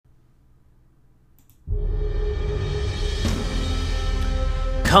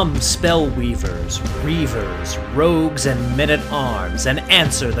Come, spell weavers, reavers, rogues, and men-at-arms, and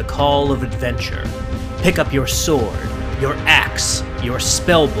answer the call of adventure. Pick up your sword, your axe, your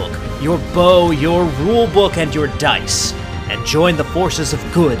spellbook, your bow, your rulebook, and your dice, and join the forces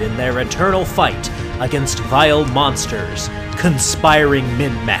of good in their eternal fight against vile monsters, conspiring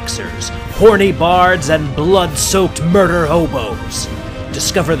min-maxers, horny bards, and blood-soaked murder hobos.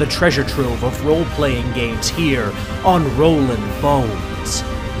 Discover the treasure trove of role-playing games here on Rollin' Bones.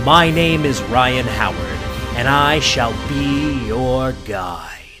 My name is Ryan Howard, and I shall be your guide.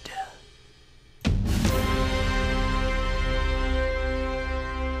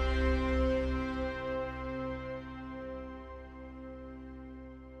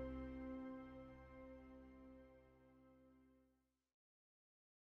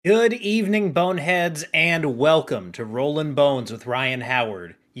 Good evening, Boneheads, and welcome to Rollin' Bones with Ryan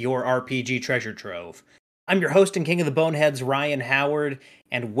Howard, your RPG treasure trove. I'm your host and king of the Boneheads, Ryan Howard,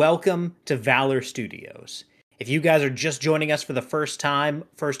 and welcome to Valor Studios. If you guys are just joining us for the first time,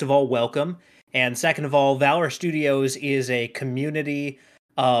 first of all, welcome. And second of all, Valor Studios is a community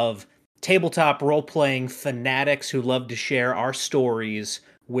of tabletop role-playing fanatics who love to share our stories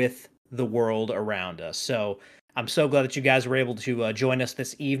with the world around us. So I'm so glad that you guys were able to join us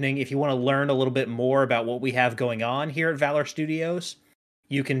this evening. If you want to learn a little bit more about what we have going on here at Valor Studios,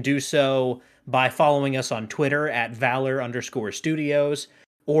 you can do so by following us on Twitter at Valor_Studios,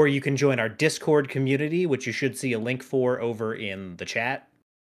 or you can join our Discord community, which you should see a link for over in the chat.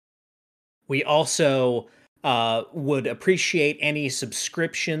 We also would appreciate any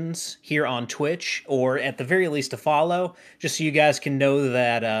subscriptions here on Twitch, or at the very least a follow, just so you guys can know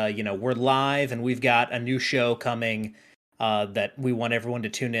that we're live and we've got a new show coming that we want everyone to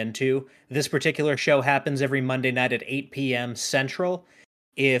tune into. This particular show happens every Monday night at 8 p.m. Central.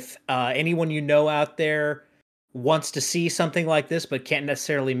 If anyone you know out there wants to see something like this but can't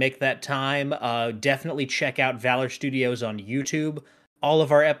necessarily make that time, definitely check out Valor Studios on YouTube. All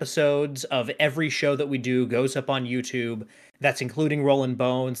of our episodes of every show that we do goes up on YouTube. That's including Rollin'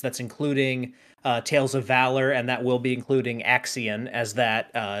 Bones, that's including Tales of Valor, and that will be including Axion as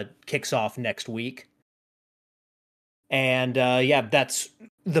that kicks off next week. And that's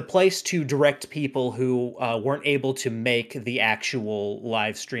the place to direct people who weren't able to make the actual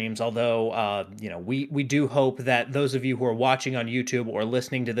live streams. Although, we do hope that those of you who are watching on YouTube or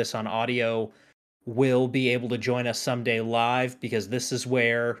listening to this on audio will be able to join us someday live, because this is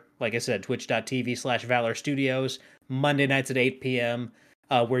where, like I said, twitch.tv/Valor Studios, Monday nights at 8 p.m.,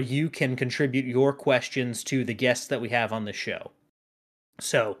 where you can contribute your questions to the guests that we have on the show.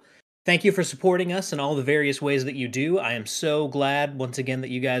 So, thank you for supporting us in all the various ways that you do. I am so glad, once again,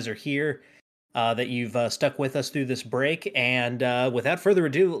 that you guys are here, that you've stuck with us through this break, and without further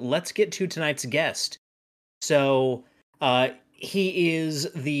ado, let's get to tonight's guest. So, he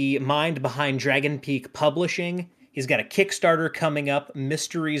is the mind behind Dragon Peak Publishing. He's got a Kickstarter coming up,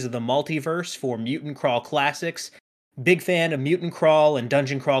 Mysteries of the Multiverse for Mutant Crawl Classics. Big fan of Mutant Crawl and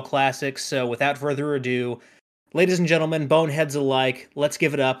Dungeon Crawl Classics, so without further ado, ladies and gentlemen, Boneheads alike, let's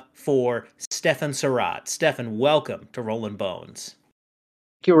give it up for Stefan Surratt. Stefan, welcome to Rollin' Bones.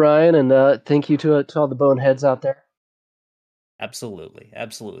 Thank you, Ryan, and thank you to all the Boneheads out there. Absolutely,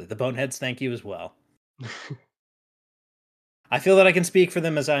 absolutely. The Boneheads thank you as well. I feel that I can speak for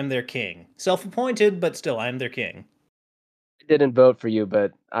them as I'm their king. Self-appointed, but still, I'm their king. I didn't vote for you,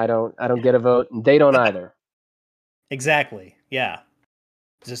 but I don't get a vote, and they don't either. Exactly, yeah.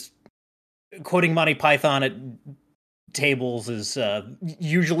 Just quoting Monty Python at tables is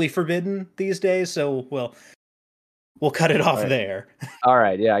usually forbidden these days, so we'll cut it off there. All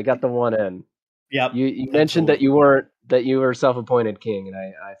right, yeah, I got the one in. Yep. You mentioned that you were self-appointed king, and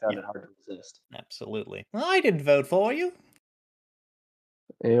I found it hard to resist. Absolutely. Well, I didn't vote for you.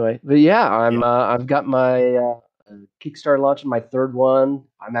 Anyway, but yeah, I've got my Kickstarter launching, my third one.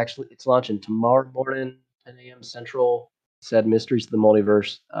 It's launching tomorrow morning, 10 a.m. Central. Said Mysteries of the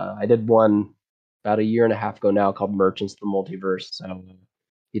Multiverse. I did one about a year and a half ago now called Merchants of the Multiverse. So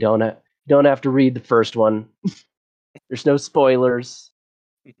you don't have to read the first one. There's no spoilers.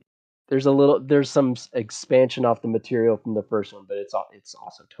 There's some expansion off the material from the first one, but it's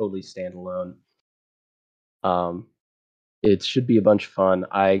also totally standalone. It should be a bunch of fun.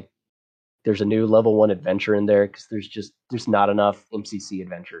 There's a new level 1 adventure in there because there's not enough MCC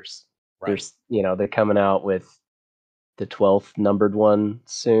adventures. Right. They're coming out with the 12th numbered one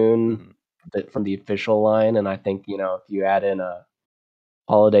soon, from the official line, and I think if you add in a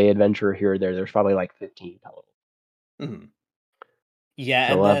holiday adventure here or there's probably like 15 total. Mm-hmm.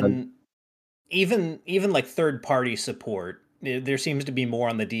 Yeah, so and then even like third-party support, there seems to be more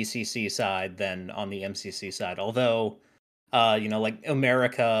on the DCC side than on the MCC side. Although Like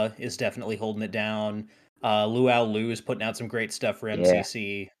America is definitely holding it down. Luau Lu is putting out some great stuff for Yeah.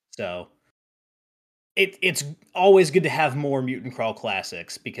 MCC. So it's always good to have more Mutant Crawl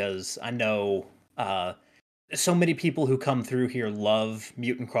classics because I know so many people who come through here love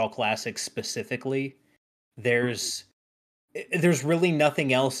Mutant Crawl classics specifically. There's there's really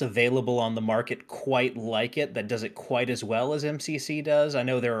nothing else available on the market quite like it that does it quite as well as MCC does. I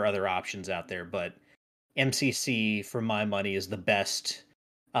know there are other options out there, but MCC, for my money, is the best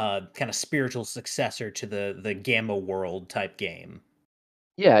kind of spiritual successor to the Gamma World type game.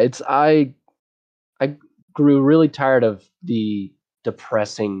 Yeah, I grew really tired of the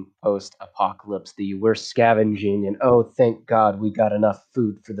depressing post-apocalypse. The we're scavenging and oh, thank God we got enough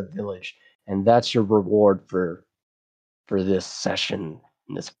food for the village, and that's your reward for this session,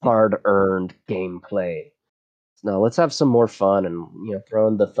 this hard-earned gameplay. No, let's have some more fun and throw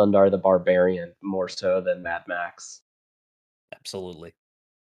in the Thundar the Barbarian more so than Mad Max. Absolutely.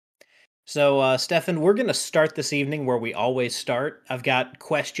 So, Stefan, we're going to start this evening where we always start. I've got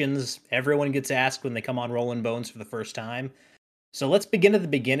questions everyone gets asked when they come on Rolling Bones for the first time. So let's begin at the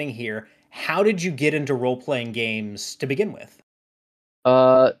beginning here. How did you get into role playing games to begin with?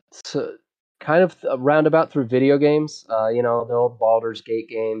 So kind of roundabout through video games. The old Baldur's Gate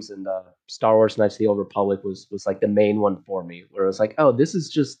games and Star Wars: Knights of the Old Republic was like the main one for me. Where it was like, oh, this is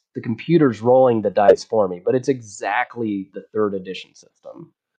just the computer's rolling the dice for me, but it's exactly the third edition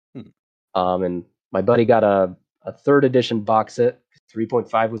system. Hmm. And my buddy got a third edition box set.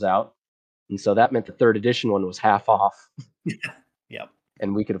 3.5 was out, and so that meant the third edition one was half off. Yep.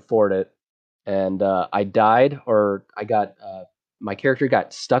 And we could afford it. And I died, or I got my character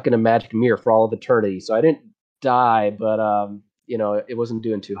got stuck in a magic mirror for all of eternity. So I didn't die, but it wasn't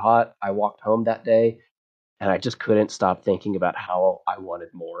doing too hot. I walked home that day, and I just couldn't stop thinking about how I wanted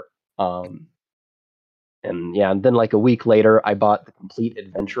more. And then like a week later, I bought the Complete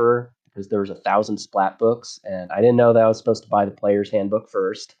Adventurer because there was 1,000 splat books, and I didn't know that I was supposed to buy the player's handbook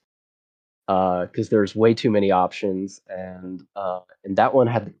first because there's way too many options, and that one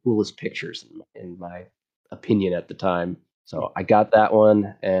had the coolest pictures in my opinion at the time. So I got that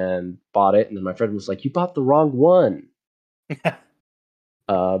one and bought it, and then my friend was like, "You bought the wrong one."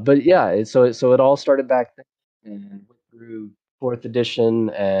 But yeah, so it all started back then and went through fourth edition,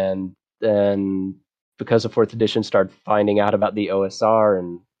 and then because of fourth edition, started finding out about the OSR,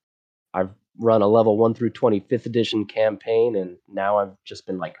 and I've run a level 1 through 25th edition campaign, and now I've just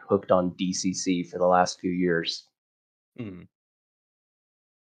been like hooked on DCC for the last few years. Mm.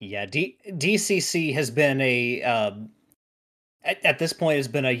 Yeah, DCC has been at this point has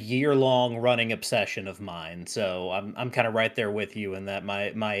been a year-long running obsession of mine. So I'm kind of right there with you in that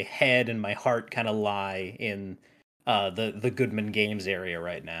my head and my heart kind of lie in the Goodman Games area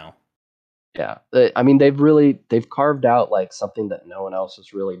right now. Yeah, I mean they've carved out like something that no one else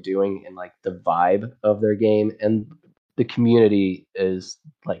is really doing in like the vibe of their game, and the community is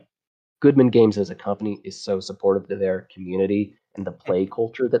like Goodman Games as a company is so supportive to their community and the play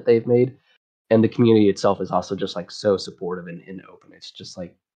culture that they've made, and the community itself is also just like so supportive and open. It's just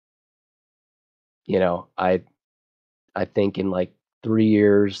like I think in like 3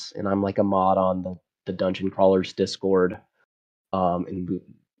 years, and I'm like a mod on the Dungeon Crawlers Discord, and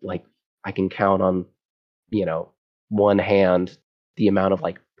like I can count on one hand the amount of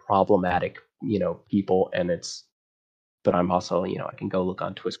like problematic people, and but I'm also I can go look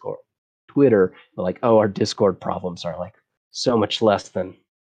on Twitter, like, oh, our Discord problems are like so much less than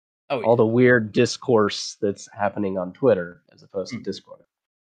all the weird discourse that's happening on Twitter as opposed to Discord.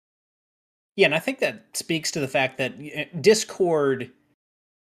 Yeah, and I think that speaks to the fact that Discord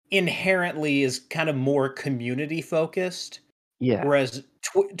inherently is kind of more community focused. Yeah. Whereas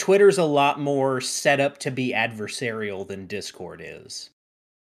Twitter's a lot more set up to be adversarial than Discord is.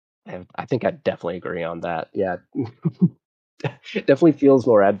 I think I definitely agree on that. Yeah. It definitely feels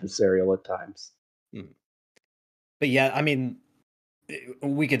more adversarial at times. But yeah, I mean,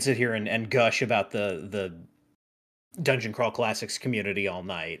 we could sit here and gush about the Dungeon Crawl Classics community all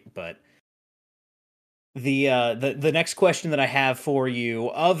night, but the next question that I have for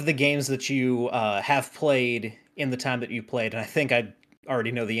you, of the games that you have played in the time that you played, and I think I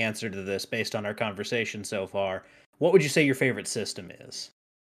already know the answer to this based on our conversation so far, what would you say your favorite system is?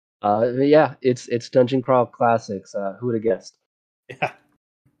 Yeah, it's Dungeon Crawl Classics. Who would have guessed? Yeah,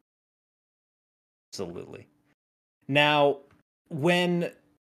 absolutely. Now, when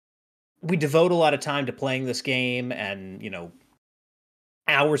we devote a lot of time to playing this game, and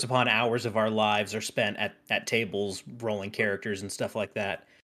hours upon hours of our lives are spent at tables rolling characters and stuff like that.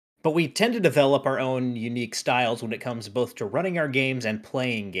 But we tend to develop our own unique styles when it comes both to running our games and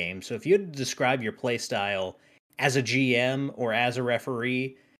playing games. So if you had to describe your play style as a GM or as a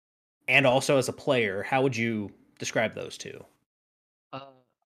referee, and also as a player, how would you describe those two? Uh,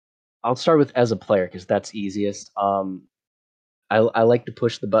 I'll start with as a player because that's easiest. I like to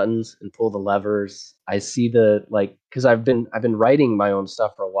push the buttons and pull the levers. I see the like because I've been writing my own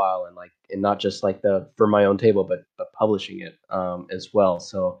stuff for a while and not just like the for my own table, but publishing it as well.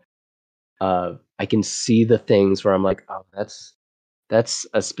 So I can see the things where I'm like, oh, that's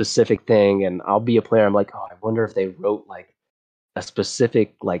a specific thing, and I'll be a player. I'm like, oh, I wonder if they wrote like a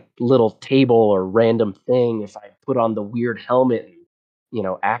specific like little table or random thing. If I put on the weird helmet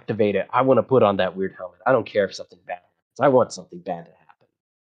and activate it, I want to put on that weird helmet. I don't care if something bad happens. I want something bad to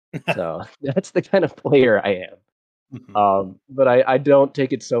happen. So that's the kind of player I am. Mhm. But I don't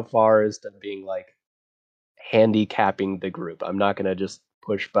take it so far as to being like handicapping the group. I'm not gonna just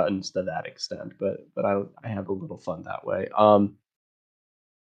push buttons to that extent, but I have a little fun that way.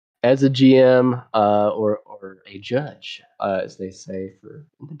 As a GM or a judge, as they say for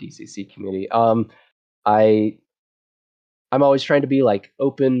the DCC community, I I'm always trying to be like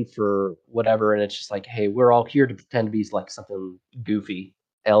open for whatever, and it's just like, hey, we're all here to pretend to be like something goofy,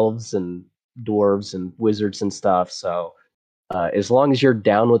 elves and dwarves and wizards and stuff. So as long as you're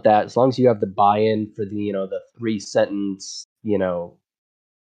down with that, as long as you have the buy-in for the the 3 sentence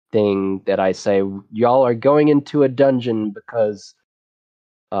thing that I say, y'all are going into a dungeon because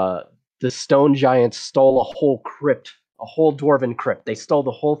uh, the stone giants stole a whole crypt, a whole dwarven crypt. They stole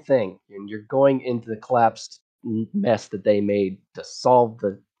the whole thing, and you're going into the collapsed mess that they made to solve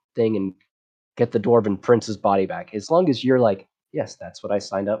the thing and get the dwarven prince's body back. As long as you're like, yes, that's what I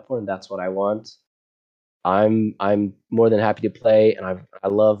signed up for, and that's what I want. I'm more than happy to play, and I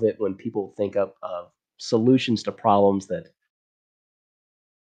love it when people think up of solutions to problems that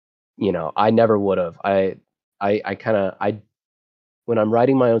I never would have. I kind of I when I'm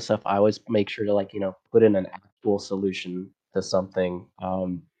writing my own stuff, I always make sure to like put in an actual solution to something.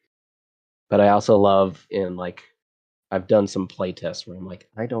 But I also love in like I've done some play tests where I'm like,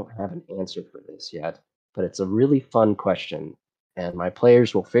 I don't have an answer for this yet, but it's a really fun question, and my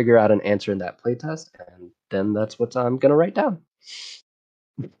players will figure out an answer in that playtest, and then that's what I'm gonna write down.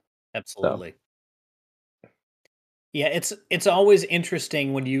 So Absolutely. Yeah, it's always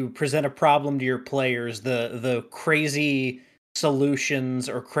interesting when you present a problem to your players, the crazy solutions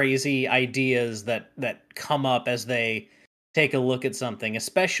or crazy ideas that come up as they take a look at something.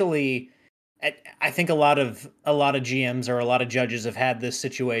 Especially, I think a lot of GMs or a lot of judges have had this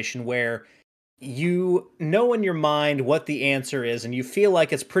situation where you know in your mind what the answer is, and you feel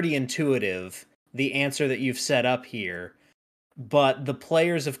like it's pretty intuitive, the answer that you've set up here, but the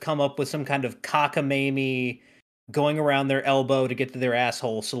players have come up with some kind of cockamamie going around their elbow to get to their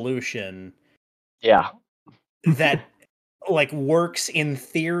asshole solution yeah, that like works in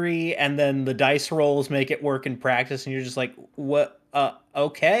theory, and then the dice rolls make it work in practice, and you're just like, what,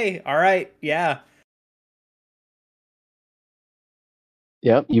 okay, all right, yeah.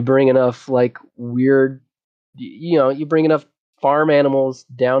 yeah. You bring enough like weird, you bring enough farm animals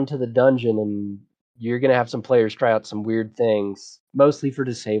down to the dungeon, and you're gonna have some players try out some weird things, mostly for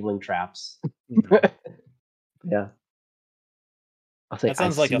disabling traps. Mhm. Yeah, I'll say That I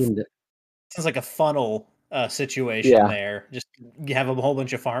sounds like a see in the sounds like a funnel situation yeah. there. Just you have a whole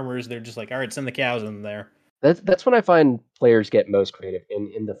bunch of farmers, they're just like, all right, send the cows in there. That's when I find players get most creative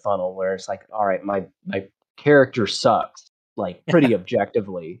in the funnel, where it's like, all right, my character sucks, like pretty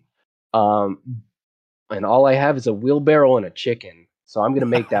objectively, um, and all I have is a wheelbarrow and a chicken, so I'm gonna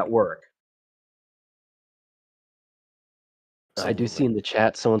make that work. I do see Absolutely. in the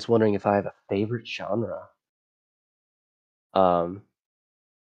chat someone's wondering if I have a favorite genre. Um,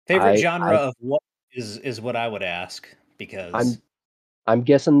 Favorite I genre I of what is what I would ask, because I'm I'm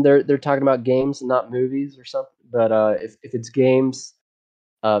guessing they're talking about games and not movies or something. But if it's games,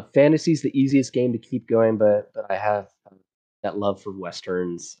 fantasy's the easiest game to keep going. But I have that love for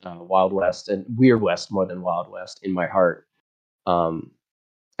westerns, Wild West and Weird West more than Wild West in my heart. Um,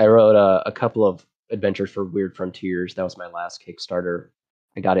 I wrote a couple of adventures for Weird Frontiers. That was my last Kickstarter.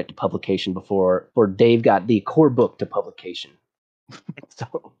 I got it to publication before Dave got the core book to publication.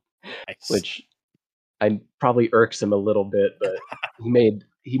 So, nice. which I probably irks him a little bit, but he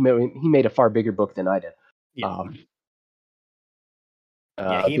made a far bigger book than I did. Yeah. Um,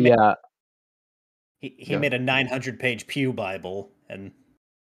 Yeah, but yeah, he yeah, made a 900-page Pew Bible, and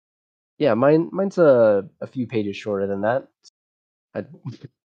yeah. Mine's a few pages shorter than that. I,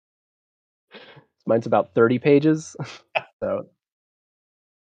 mine's about 30 pages, so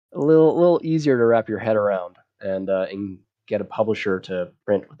a little easier to wrap your head around and get a publisher to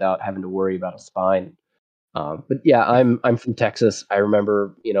print without having to worry about a spine. But yeah, I'm from Texas. I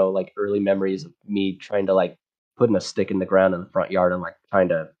remember like early memories of me trying to like putting a stick in the ground in the front yard and like trying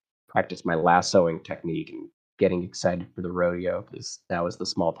to practice my lassoing technique and getting excited for the rodeo because that was the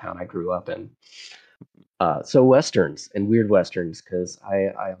small town I grew up in. So westerns and weird westerns because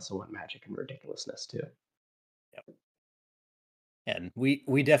I also want magic and ridiculousness too. Yep. And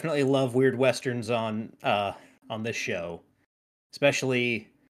we definitely love weird westerns on this show, especially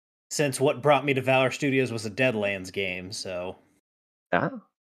since what brought me to Valor Studios was a Deadlands game. So, Ah,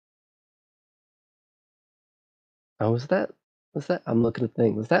 oh, was that? Was that? I'm looking at the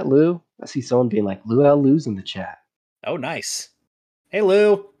thing. Was that Lou? I see someone being like, Lou L. Lou's in the chat. oh, nice. Hey,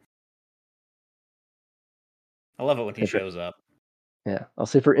 Lou. I love it when he shows up. Yeah, I'll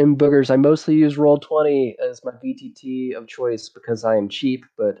say for M boogers, I mostly use Roll20 as my VTT of choice because I am cheap,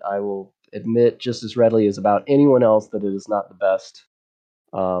 but I will admit just as readily as about anyone else that it is not the best.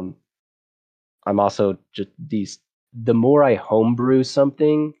 I'm also just the more I homebrew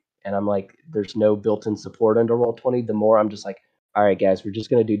something and I'm like, there's no built-in support under Roll20, the more I'm just like, all right, guys, we're just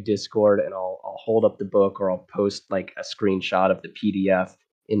gonna do Discord and I'll hold up the book or I'll post like a screenshot of the PDF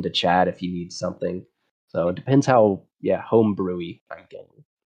into chat if you need something. So it depends how homebrewy I'm getting.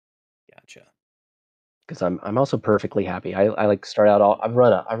 Gotcha. Because I'm also perfectly happy. I like start out all I've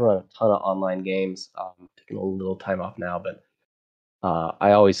run a ton of online games. Taking a little time off now, but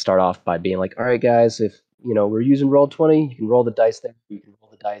I always start off by being like, all right, guys, if we're using Roll20, you can roll the dice there. You can roll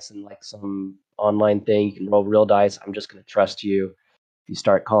the dice in like some online thing. You can roll real dice. I'm just gonna trust you. If you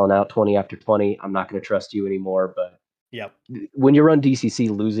start calling out 20 after 20, I'm not gonna trust you anymore. But yep, when you run DCC,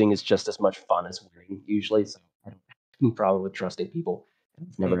 losing is just as much fun as winning usually. So I don't have any problem with trusting people.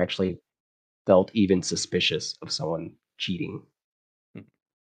 I've never actually felt even suspicious of someone cheating.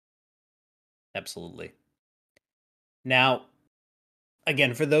 Absolutely. Now,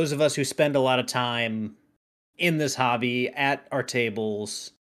 again, for those of us who spend a lot of time in this hobby at our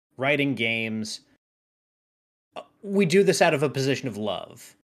tables, writing games, we do this out of a position of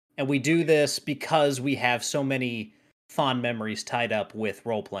love. And we do this because we have so many fond memories tied up with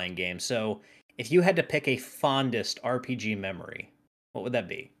role playing games. So, if you had to pick a fondest RPG memory, what would that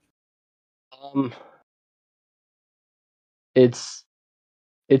be? Um, it's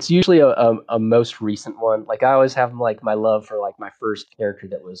it's usually a most recent one. Like I always have like my love for like my first character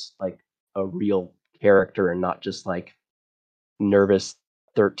that was like a real character and not just like nervous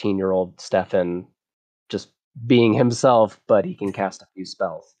 13-year-old Stefan just being himself, but he can cast a few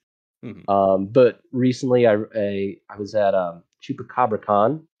spells. But recently I was at Chupacabra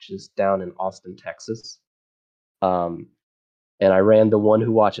Con, which is down in Austin, Texas. Um, and I ran the One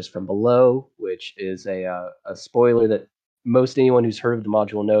Who Watches from Below, which is a spoiler that most anyone who's heard of the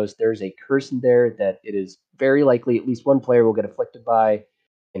module knows. There's a curse in there that it is very likely at least one player will get afflicted by,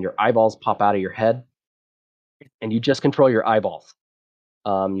 and your eyeballs pop out of your head, and you just control your eyeballs.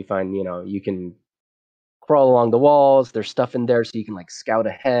 You find you can crawl along the walls. There's stuff in there so you can like scout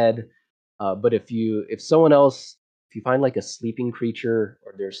ahead. But if someone else if you find like a sleeping creature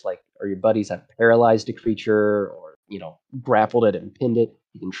or your buddies have paralyzed a creature or grappled it and pinned it,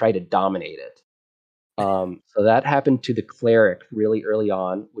 you can try to dominate it. So that happened to the cleric really early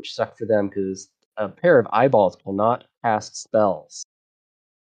on, which sucked for them because a pair of eyeballs cannot cast spells.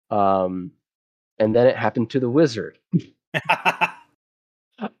 And then it happened to the wizard.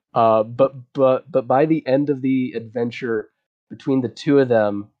 But by the end of the adventure, between the two of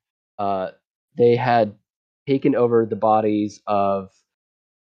them, they had taken over the bodies of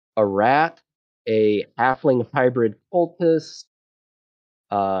a rat, a halfling hybrid cultist,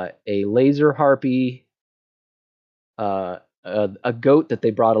 a laser harpy, a goat that they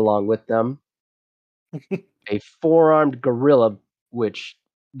brought along with them, a four-armed gorilla, which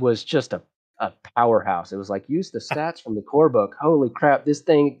was just a powerhouse. It was like, use the stats from the core book. Holy crap, this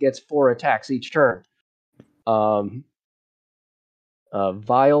thing gets 4 attacks each turn.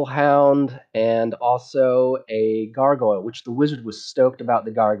 Vile Hound, and also a Gargoyle, which the wizard was stoked about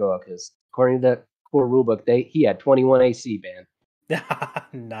the Gargoyle because according to the core rulebook, he had 21 AC, man.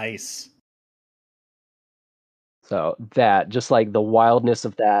 Nice. So that, just like the wildness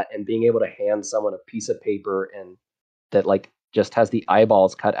of that, and being able to hand someone a piece of paper and that like just has the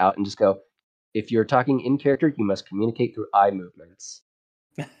eyeballs cut out and just go, if you're talking in character, you must communicate through eye movements.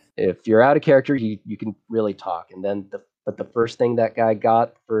 If you're out of character, you can really talk. And then the first thing that guy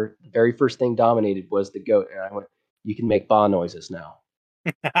got for the very first thing dominated was the goat, and I went, you can make ba noises now.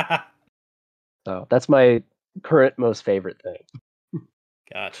 So that's my current most favorite thing.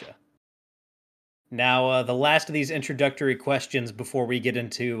 Gotcha. Now, the last of these introductory questions before we get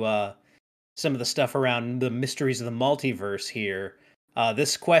into some of the stuff around the mysteries of the multiverse here.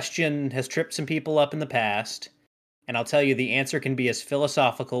 This question has tripped some people up in the past, and I'll tell you the answer can be as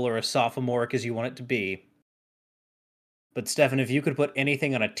philosophical or as sophomoric as you want it to be. But Stefan, if you could put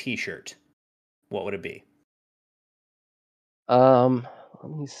anything on a T-shirt, what would it be? Let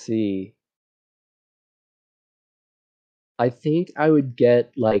me see. I think I would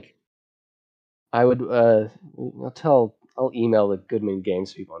get like I would I'll email the Goodman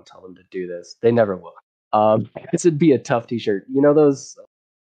Games people and tell them to do this. They never will. This would be a tough T-shirt. You know those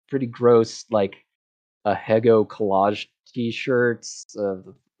pretty gross like a Hego collage T-shirts.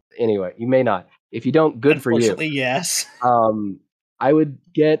 Anyway, you may not. If you don't, good for you. Unfortunately, yes. I would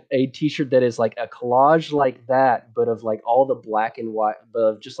get a T-shirt that is like a collage like that, but of like all the black and white,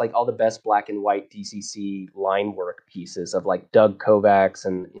 but just like all the best black and white DCC line work pieces of like Doug Kovacs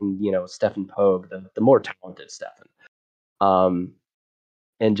and Stefan Pogue, the more talented Stefan, um,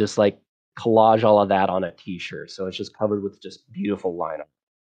 and just like collage all of that on a T-shirt, so it's just covered with just beautiful lineup.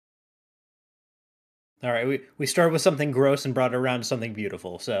 All right, we started with something gross and brought it around to something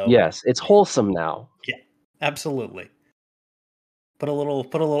beautiful. So yes, it's wholesome now. Yeah, absolutely. Put a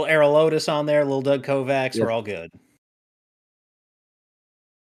little Aero Lotus on there, a little Doug Kovacs. Yep. We're all good.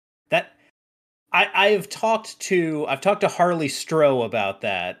 That I've talked to Harley Stroh about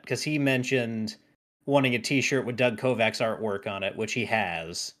that because he mentioned wanting a T-shirt with Doug Kovacs artwork on it, which he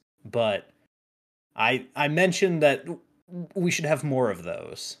has. But I mentioned that we should have more of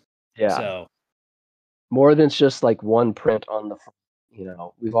those. Yeah. So more than just like one print on the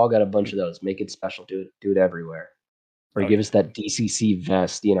front. We've all got a bunch of those. Make it special. Do it everywhere. Or give us that DCC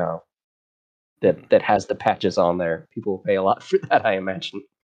vest, that has the patches on there. People will pay a lot for that, I imagine.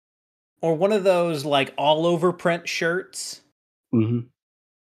 Or one of those like all over print shirts. Mm-hmm.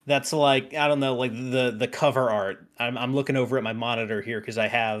 That's like, I don't know, like the cover art. I'm looking over at my monitor here because I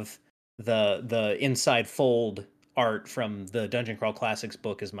have the inside fold art from the Dungeon Crawl Classics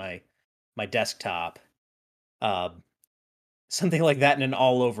book as my desktop. Something like that in an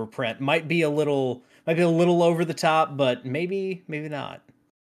all over print might be a little over the top, but maybe not.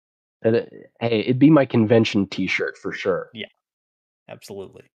 Hey, it'd be my convention T-shirt for sure. Yeah,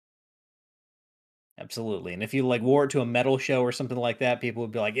 absolutely. Absolutely. And if you like wore it to a metal show or something like that, people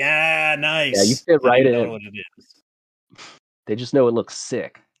would be like, "Yeah, nice." Yeah, you fit right in. Know what it is. They just know it looks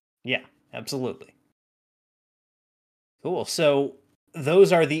sick. Yeah, absolutely. Cool. So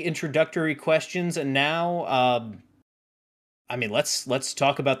those are the introductory questions, and now, let's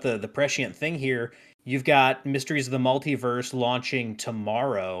talk about the prescient thing here. You've got Mysteries of the Multiverse launching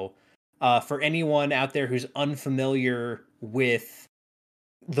tomorrow. For anyone out there who's unfamiliar with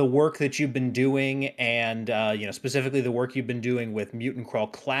the work that you've been doing, and specifically the work you've been doing with Mutant Crawl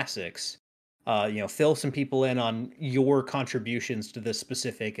Classics, fill some people in on your contributions to this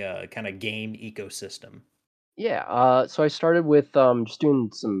specific kind of game ecosystem. Yeah. So I started with just doing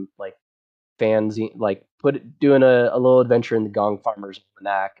some like fanzine, like doing a little adventure in the Gong Farmers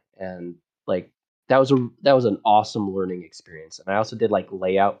Almanac, and like that was an awesome learning experience. And I also did like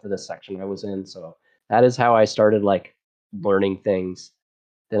layout for the section I was in, so that is how I started like learning things.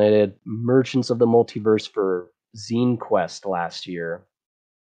 Then I did Merchants of the Multiverse for Zine Quest last year,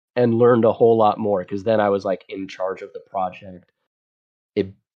 and learned a whole lot more because then I was like in charge of the project.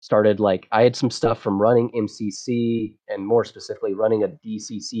 It started like I had some stuff from running MCC, and more specifically running a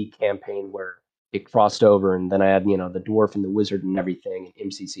DCC campaign where it crossed over, and then I had the dwarf and the wizard and everything in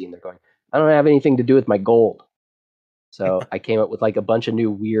MCC, and they're going, I don't have anything to do with my gold. So I came up with like a bunch of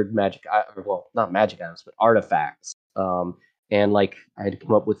new weird magic, well, not magic items, but artifacts. And like I had to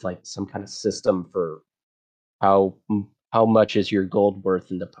come up with like some kind of system for how much is your gold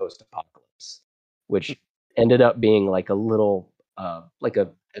worth in the post-apocalypse, which ended up being like a little like a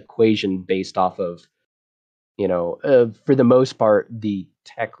equation based off of for the most part the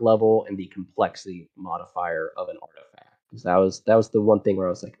tech level and the complexity modifier of an artifact, because that was the one thing where I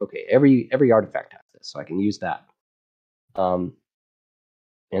was like, okay, every artifact has this, so I can use that.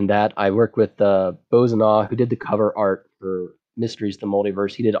 And that I worked with Bozanaw, who did the cover art for Mysteries of the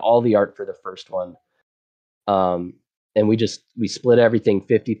Multiverse. He did all the art for the first one. And we split everything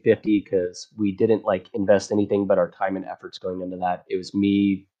 50-50 because we didn't like invest anything but our time and efforts going into that. It was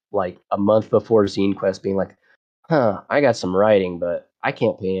me like a month before Zine Quest being like, I got some writing, but I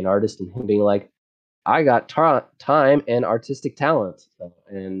can't pay an artist, and him being like, I got time and artistic talent.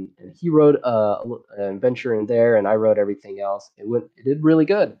 And he wrote an adventure in there, and I wrote everything else. It did really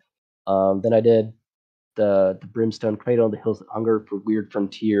good. Then I did the Brimstone Cradle and the Hills of Hunger for Weird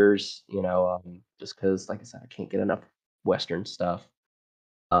Frontiers, just because, like I said, I can't get enough Western stuff.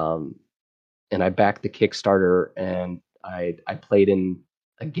 And I backed the Kickstarter, and I played in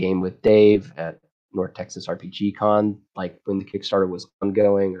a game with Dave at North Texas RPG Con, like when the Kickstarter was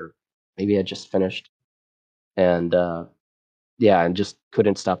ongoing, or maybe I just finished. And yeah, and just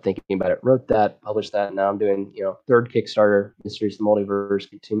couldn't stop thinking about it. Wrote that, published that. Now I'm doing, third Kickstarter, Mysteries of the Multiverse,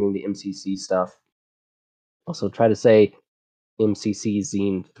 continuing the MCC stuff. Also, try to say MCC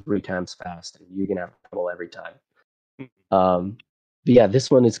zine 3 times fast, and you're gonna have trouble every time. But yeah, this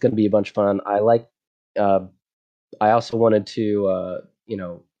one is going to be a bunch of fun. I also wanted to,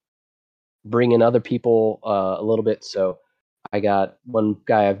 bring in other people a little bit. So I got one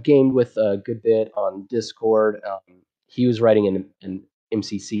guy I've gamed with a good bit on Discord. He was writing an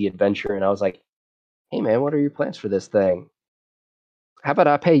MCC adventure, and I was like, "Hey man, what are your plans for this thing? How about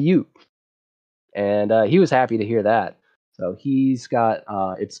I pay you?" And he was happy to hear that. So he's got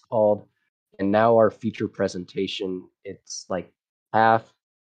it's called "And Now Our Feature Presentation." It's like half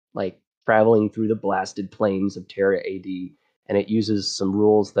like traveling through the blasted plains of Terra AD, and it uses some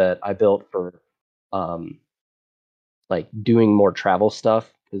rules that I built for um, like doing more travel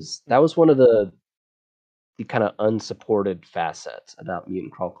stuff, because that was one of the kind of unsupported facets about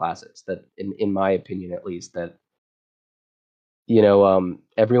Mutant Crawl Classics, that in my opinion at least, that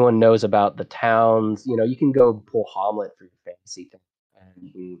everyone knows about the towns. You can go pull Hamlet for your fantasy thing,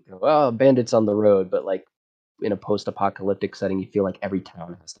 and you can go, oh, bandits on the road, but like in a post-apocalyptic setting, you feel like every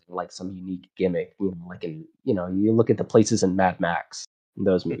town has like some unique gimmick. Like you look at the places in Mad Max, in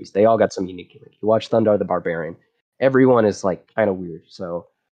those movies, they all got some unique gimmick. You watch Thundar the Barbarian, everyone is like kind of weird. So,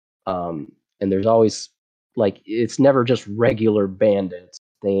 and there's always like, it's never just regular bandits.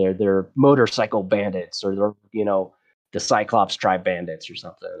 They're motorcycle bandits, or they're the Cyclops tribe bandits or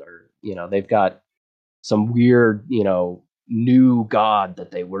something, or they've got some weird new god that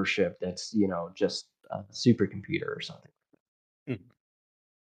they worship, that's just a supercomputer or something.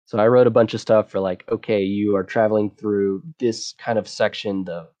 So I wrote a bunch of stuff for like, okay, you are traveling through this kind of section,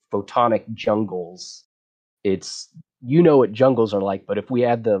 the photonic jungles. It's what jungles are like, but if we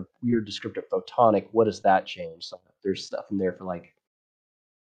add the weird descriptor photonic, what does that change? So there's stuff in there for like,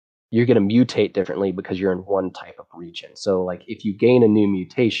 you're going to mutate differently because you're in one type of region. So like if you gain a new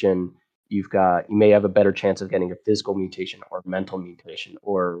mutation, you may have a better chance of getting a physical mutation or mental mutation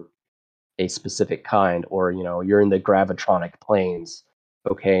or a specific kind, or you're in the gravitronic planes.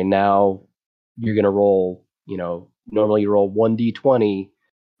 Okay, now you're going to roll, normally you roll 1d20,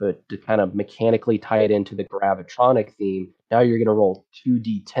 but to kind of mechanically tie it into the gravitronic theme, now you're going to roll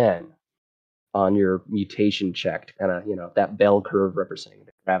 2d10 on your mutation check to kind of, that bell curve representing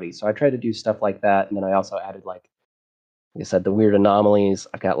the gravity. So I tried to do stuff like that. And then I also added, like I said, the weird anomalies.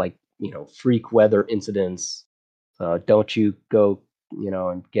 I got like, freak weather incidents. Don't you go,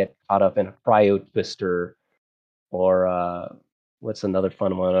 and get caught up in a cryo twister, or what's another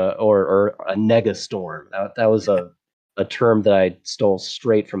fun one? Or a negastorm. That was a term that I stole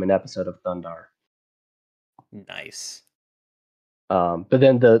straight from an episode of Thundar. Nice. But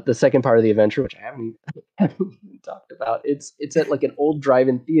then the second part of the adventure, which I haven't even talked about, it's at like an old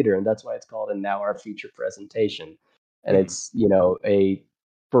drive-in theater, and that's why it's called "And Now Our Feature Presentation." And it's a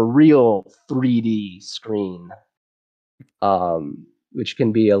for real 3D screen, which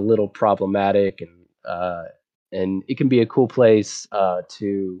can be a little problematic, and it can be a cool place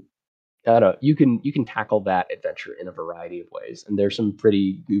to, I don't know, you can tackle that adventure in a variety of ways, and there's some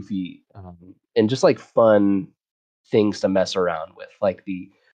pretty goofy and just like fun things to mess around with, like the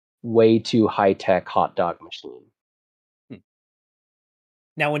way too high-tech hot dog machine.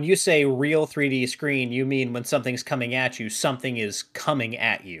 Now, when you say real 3D screen, you mean when something's coming at you, something is coming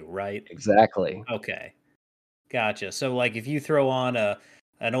at you, right? Exactly. Okay. Gotcha. So, like, if you throw on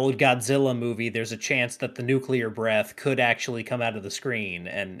an old Godzilla movie, there's a chance that the nuclear breath could actually come out of the screen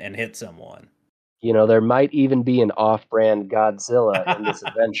and hit someone. There might even be an off-brand Godzilla in this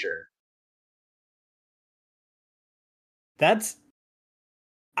adventure. That's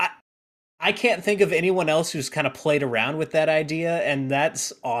I can't think of anyone else who's kind of played around with that idea, and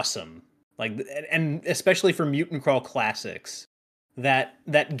that's awesome. Like, and especially for Mutant Crawl Classics, that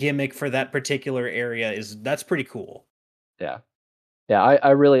gimmick for that particular area that's pretty cool. Yeah,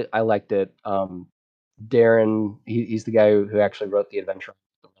 I really liked it. Darren, he's the guy who actually wrote the adventure,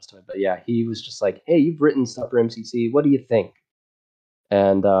 the rest of it. But yeah, he was just like, "Hey, you've written stuff for MCC. What do you think?"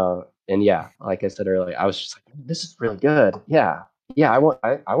 And yeah, like I said earlier, I was just like, "This is really good. Yeah, I want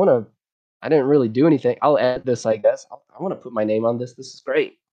to. I didn't really do anything. I'll add this, I guess. I want to put my name on this. This is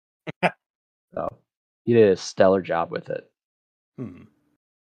great." So he did a stellar job with it.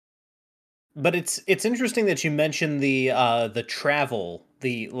 But it's interesting that you mentioned the travel,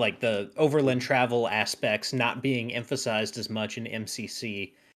 the overland travel aspects not being emphasized as much in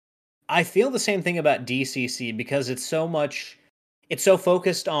MCC. I feel the same thing about DCC because it's so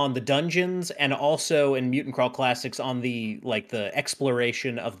focused on the dungeons, and also in Mutant Crawl Classics on the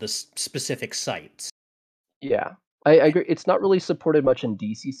exploration of the specific sites. Yeah. I agree. It's not really supported much in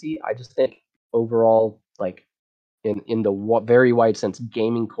DCC. I just think overall, like in the very wide sense,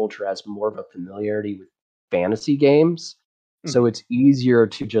 gaming culture has more of a familiarity with fantasy games, so Mhm. it's easier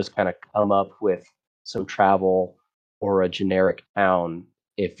to just kind of come up with some travel or a generic town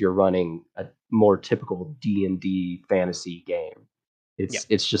if you're running a more typical D&D fantasy game. Yep.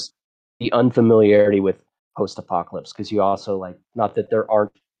 It's just the unfamiliarity with post-apocalypse, because you also like, not that there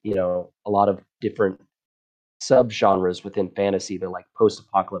aren't, a lot of different subgenres within fantasy, but like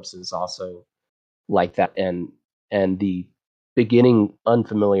post-apocalypse is also like that, and the beginning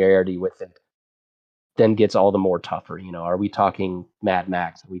unfamiliarity with it then gets all the more tougher. Are we talking Mad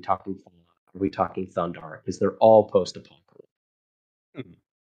Max? Are we talking Fallout? Are we talking Thunder? Because they're all post-apocalypse. Mhm.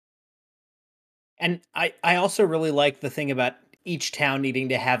 And I also really like the thing about each town needing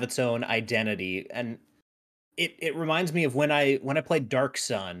to have its own identity. And it reminds me of when I played Dark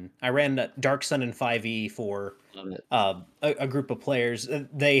Sun. I ran Dark Sun in 5e for Love it. a group of players.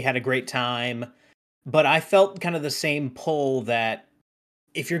 They had a great time, but I felt kind of the same pull that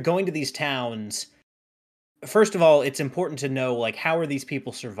if you're going to these towns, first of all, it's important to know like how are these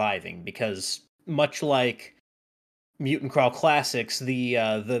people surviving, because much like Mutant Crawl Classics,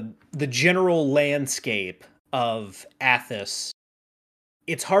 the general landscape of Athos,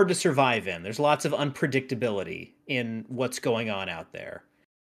 it's hard to survive in. There's lots of unpredictability in what's going on out there.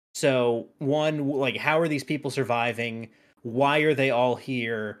 So, one, like, how are these people surviving? Why are they all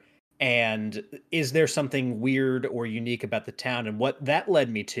here? And is there something weird or unique about the town? And what that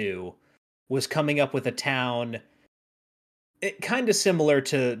led me to was coming up with a town kind of similar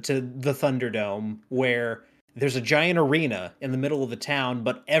to the Thunderdome, where there's a giant arena in the middle of the town,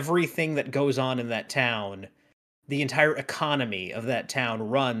 but everything that goes on in that town, the entire economy of that town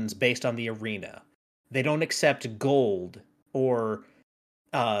runs based on the arena. They don't accept gold or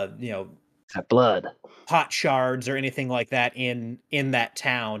you know, That blood. pot shards or anything like that in that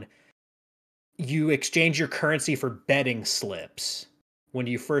town. You exchange your currency for betting slips when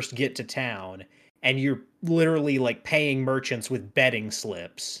you first get to town, and you're literally like paying merchants with betting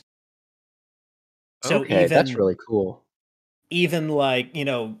slips. So Okay, that's really cool. even like,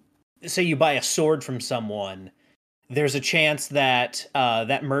 say you buy a sword from someone, there's a chance that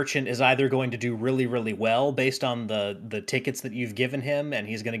that merchant is either going to do really, really well based on the tickets that you've given him, and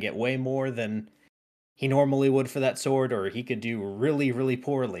he's going to get way more than he normally would for that sword, or he could do really, really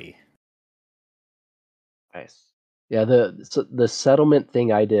poorly. Nice. Yeah, the settlement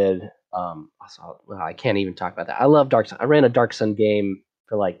thing I did. Well, I can't even talk about that. I love Dark Sun. I ran a Dark Sun game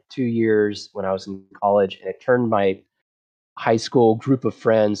for like 2 years when I was in college, and it turned my high school group of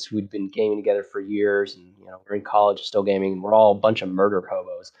friends who'd been gaming together for years, and we're in college still gaming, and we're all a bunch of murder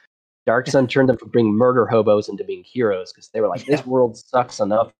hobos. Dark Sun turned them from being murder hobos into being heroes, because they were like, Yeah. this world sucks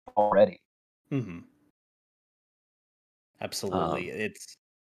enough already. Hmm. Absolutely. Um, It's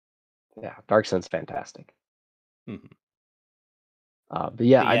yeah, Dark Sun's fantastic. mhm. But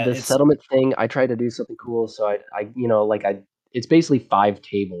yeah, But yeah, the it's settlement thing, I tried to do something cool. So it's basically 5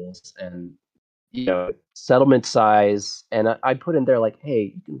 tables, and settlement size, and I put in there like,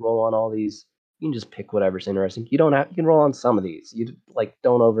 hey, you can roll on all these. You can just pick whatever's interesting. You don't have. You can roll on some of these. You like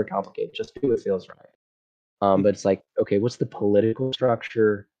don't overcomplicate it. Just do what feels right. But mhm. it's like, okay, what's the political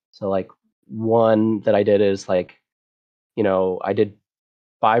structure? So like one that I did is like, I did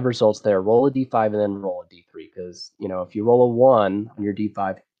 5 results there. Roll a d5 and then roll a d3, because if you roll a 1 on your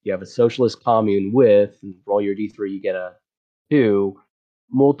d5, you have a socialist commune with, and roll your d3, you get a 2,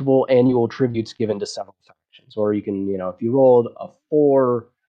 multiple annual tributes given to several factions. Or you can, if you rolled a 4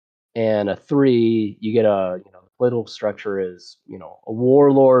 and a 3, you get the political structure is, a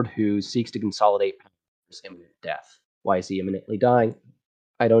warlord who seeks to consolidate power's imminent death. Why is he imminently dying?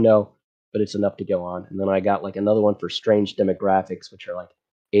 I don't know, but it's enough to go on. And then I got like another one for strange demographics, which are like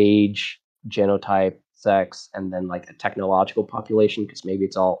age, genotype, sex, and then like a technological population, because maybe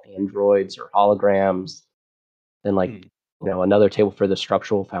it's all androids or holograms. Then like, Mhm. another table for the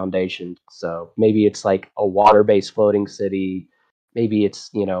structural foundation. So maybe it's like a water-based floating city. Maybe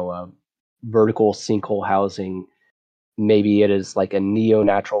it's a vertical sinkhole housing. Maybe it is like a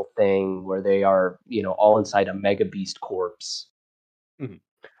neo-natural thing where they are all inside a mega beast corpse, Mhm.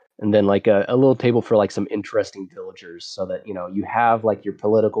 and then like a little table for like some interesting villagers, so that you have like your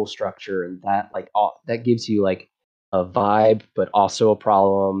political structure, and that like that gives you like a vibe, but also a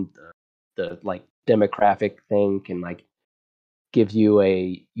problem. The like demographic thing can like give you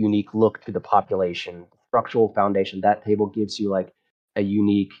a unique look to the population. Structural foundation, that table gives you like a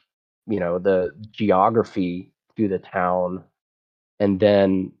unique, the geography to the town, and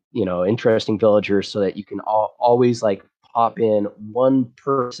then interesting villagers, so that you can always like pop in one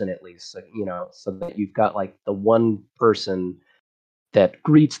person at least, so, so that you've got like the one person that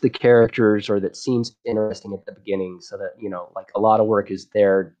greets the characters or that seems interesting at the beginning, so that like a lot of work is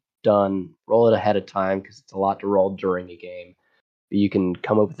there done. Roll it ahead of time because it's a lot to roll during a game. But you can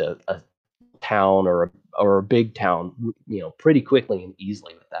come up with a town or a big town, pretty quickly and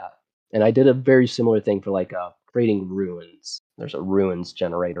easily with that. And I did a very similar thing for like creating ruins. There's a ruins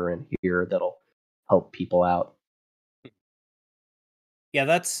generator in here that'll help people out. Yeah,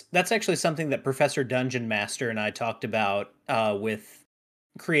 that's actually something that Professor Dungeon Master and I talked about with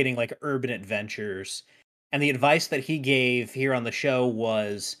creating like urban adventures. And the advice that he gave here on the show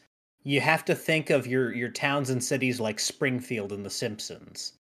was you have to think of your towns and cities like Springfield in The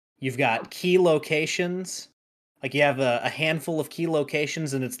Simpsons. You've got key locations, like you have a handful of key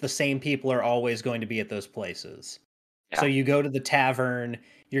locations, and it's the same people are always going to be at those places. So Yeah. you go to the tavern,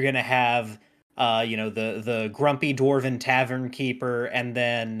 you're gonna have the grumpy dwarven tavern keeper, and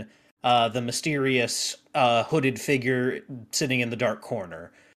then the mysterious hooded figure sitting in the dark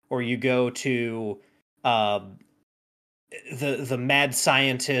corner. Or you go to uh, the mad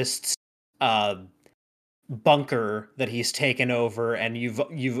scientist's uh, bunker that he's taken over, and you've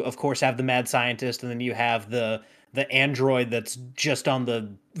of course have the mad scientist, and then you have the android that's just on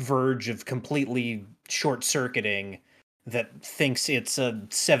the verge of completely short circuiting, that thinks it's a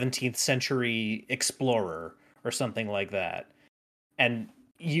 17th century explorer or something like that. And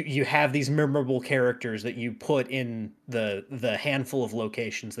you have these memorable characters that you put in the handful of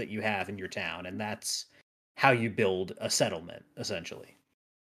locations that you have in your town, and that's how you build a settlement essentially.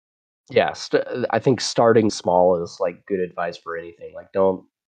 Yeah, I think starting small is like good advice for anything. Like don't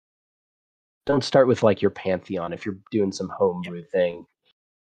start with like your pantheon if you're doing some Yeah. homebrew thing.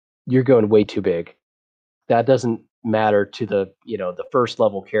 You're going way too big. That doesn't matter to the first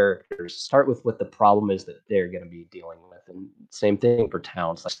level characters. Start with what the problem is that they're going to be dealing with, and same thing for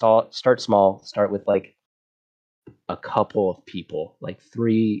towns. Like start small. Start with like a couple of people, like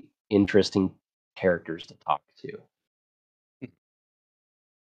 3 interesting characters to talk to.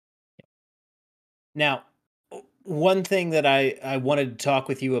 Now, one thing that I wanted to talk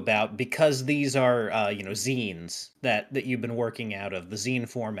with you about, because these are zines that you've been working out of, the zine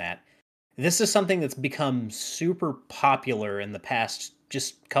format. This is something that's become super popular in the past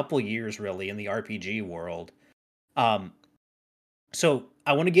just couple years, really, in the RPG world. Um, so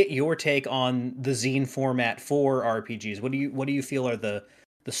I want to get your take on the zine format for RPGs. What do you feel are the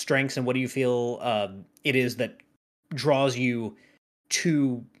strengths, and what do you feel it is that draws you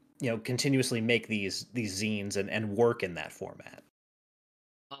to continuously make these zines and work in that format?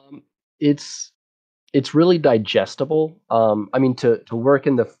 Um, it's it's really digestible. I mean, to work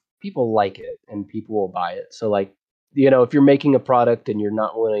in the people like it and people will buy it. So like, if you're making a product and you're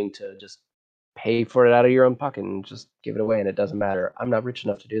not willing to just pay for it out of your own pocket and just give it away, and it doesn't matter. I'm not rich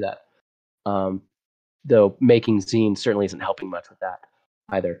enough to do that. Um, though making zines certainly isn't helping much with that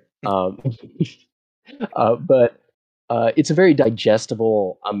either. But it's a very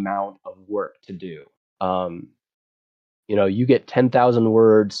digestible amount of work to do. Um, you get 10,000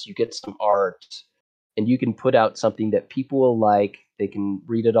 words, you get some art, and you can put out something that people will like. They can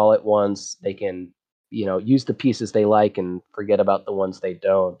read it all at once. They can, use the pieces they like and forget about the ones they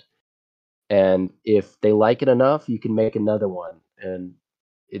don't. And if they like it enough, you can make another one. And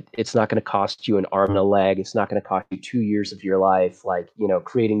it's not going to cost you an arm and a leg. It's not going to cost you 2 years of your life, like,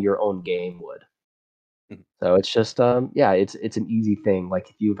 creating your own game would. So it's just yeah, it's an easy thing. Like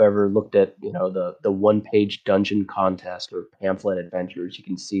if you've ever looked at, the one-page dungeon contest or pamphlet adventures, you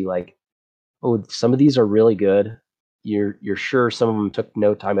can see like, oh, some of these are really good. You're sure some of them took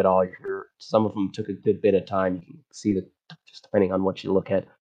no time at all. You're sure some of them took a good bit of time. You can see that just depending on what you look at.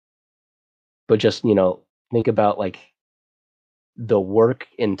 But just, think about like the work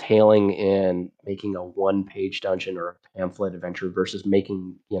entailing in making a one-page dungeon or a pamphlet adventure versus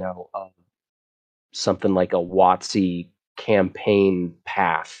making, something like a WotC campaign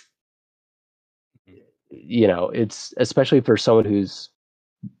path. It's especially for someone who's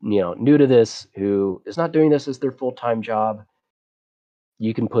new to this, who is not doing this as their full-time job.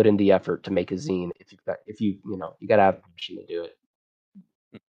 You can put in the effort to make a zine if you got to have passion to do it.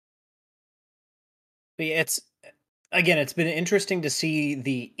 But yeah, it's been interesting to see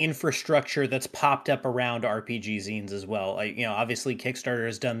the infrastructure that's popped up around RPG zines as well. Like, obviously Kickstarter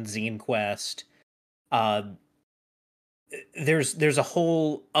has done Zine Quest. Uh, there's a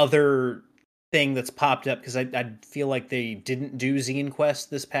whole other thing that's popped up because I feel like they didn't do Zine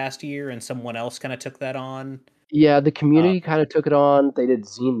Quest this past year, and someone else kind of took that on. Yeah, the Uh, community kind of took it on. They did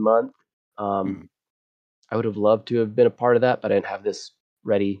Zine Month. hmm. I would have loved to have been a part of that, but I didn't have this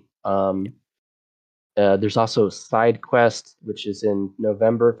ready. There's also Side Quest, which is in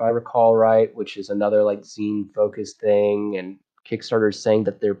November, if I recall right, which is another like zine focused thing. And Kickstarter's saying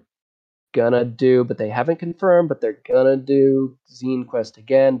that they're gonna do, but they haven't confirmed, but they're gonna do Zine Quest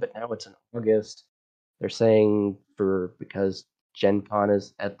again. But now it's in August. They're saying for because Gen Con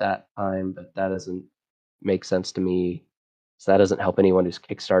is at that time, but that doesn't make sense to me. So that doesn't help anyone who's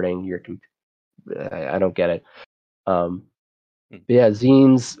kickstarting. I don't get it. But yeah,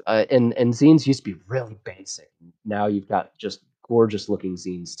 zines and zines used to be really basic. Now you've got just gorgeous looking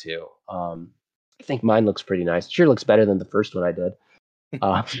zines too. I think mine looks pretty nice. Sure looks better than the first one I did.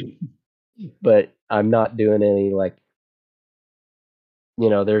 Uh, but I'm not doing any like,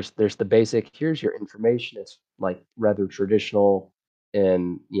 there's the basic, here's your information. It's like rather traditional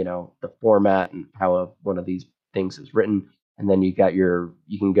in, the format and how one of these things is written. And then you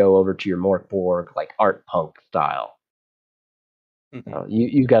can go over to your Mork Borg like art punk style.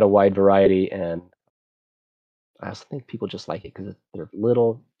 You got a wide variety, and I also think people just like it because they're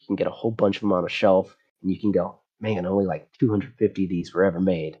little. You can get a whole bunch of them on a shelf, and you can go, man, only like 250 of these were ever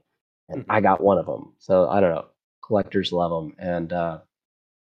made, and I got one of them. So I don't know, collectors love them, and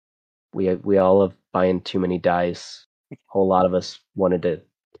we all love buying too many dice. A whole lot of us wanted to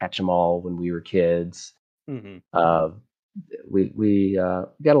catch them all when we were kids. Uh, we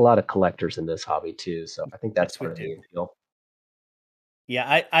got a lot of collectors in this hobby too, so I think that's Yes, we part of the do. appeal.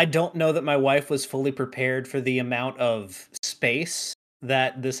 Yeah, I don't know that my wife was fully prepared for the amount of space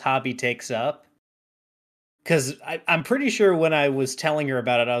that this hobby takes up. Because I'm pretty sure when I was telling her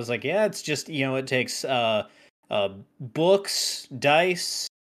about it, I was like, yeah, it's just, it takes books, dice,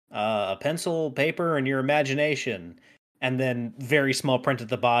 a pencil, paper, and your imagination. And then very small print at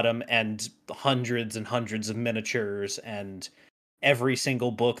the bottom, and hundreds and hundreds of miniatures, and every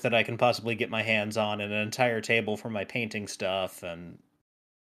single book that I can possibly get my hands on, and an entire table for my painting stuff, and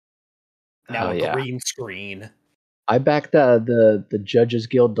now Oh a yeah. green screen. I backed the Judges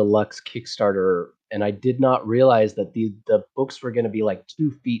Guild Deluxe Kickstarter, and I did not realize that the books were going to be like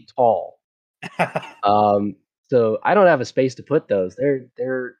 2 feet tall. Um, so I don't have a space to put those.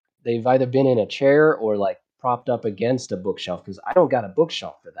 They've either been in a chair or like propped up against a bookshelf because I don't got a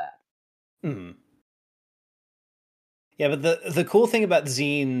bookshelf for that. Hmm. Yeah, but the cool thing about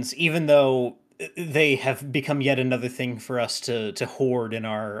zines, even though they have become yet another thing for us to hoard in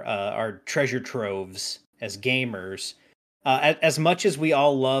our treasure troves as gamers, as much as we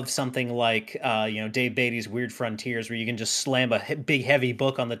all love something like Dave Beatty's Weird Frontiers, where you can just slam a big heavy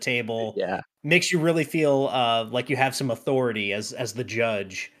book on the table, Yeah, makes you really feel like you have some authority as the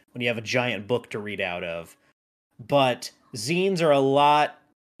judge when you have a giant book to read out of. But zines are a lot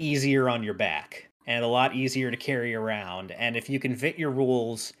easier on your back and a lot easier to carry around. And if you can fit your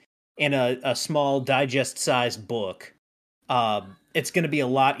rules in a small digest sized book, it's going to be a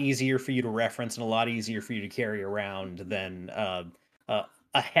lot easier for you to reference and a lot easier for you to carry around than uh,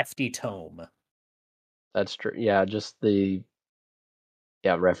 a hefty tome. that's true. Yeah, just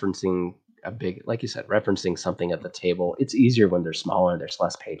referencing a big, like you said, referencing something at the table. It's easier when they're smaller. There's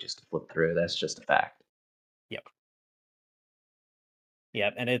less pages to flip through. That's just a fact. Yep.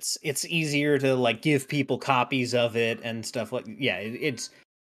 Yep, and it's easier to like give people copies of it and stuff like yeah,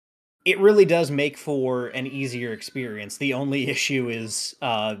 it really does make for an easier experience. The only issue is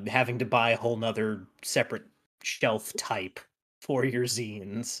having to buy a whole nother separate shelf type for your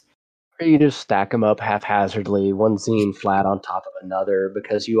zines. Or you just stack them up haphazardly, one zine flat on top of another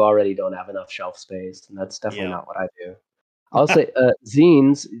because you already don't have enough shelf space, and that's definitely Yeah. not what I do. I'll say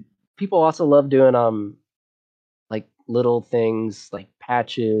zines. People also love doing like little things like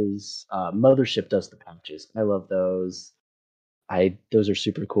patches. Mothership does the patches. I love those. I those are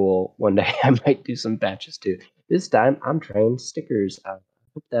super cool. One day I might do some patches too. This time I'm trying stickers. I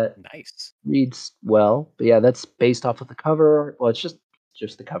hope that Nice. reads well. But yeah, that's based off of the cover art. Well, it's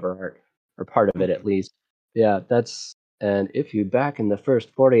just the cover art or part of it Mhm. at least. Yeah, that's and if you back in the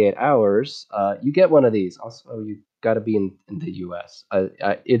first 48 hours, you get one of these. Also, you got to be in the U.S.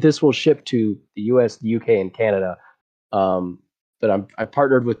 This will ship to the U.S., the U.K., and Canada. Um, but I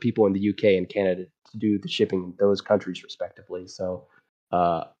partnered with people in the UK and Canada to do the shipping in those countries respectively. So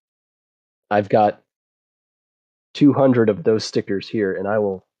uh, I've got 200 of those stickers here, and I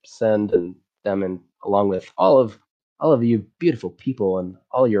will send them in along with all of you beautiful people and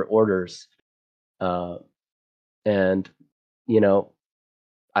all your orders. Uh, and you know,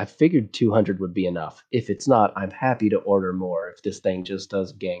 I figured 200 would be enough. If it's not, I'm happy to order more. If this thing just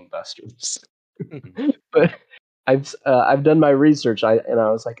does gangbusters, Mhm. but I've done my research. I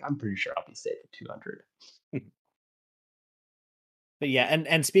was like, I'm pretty sure I'll be safe at 200. But yeah,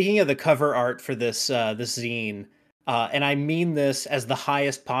 and speaking of the cover art for this zine, and I mean this as the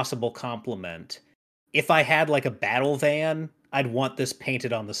highest possible compliment. if I had like a battle van, I'd want this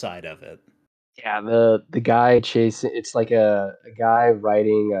painted on the side of it. Yeah, the guy chasing it's like a guy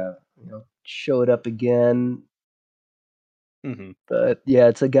riding show it up again. Hmm. But yeah,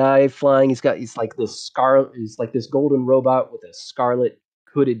 it's a guy flying. He's like this golden robot with a scarlet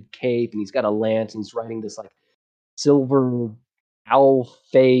hooded cape, and he's got a lance, and he's riding this like silver owl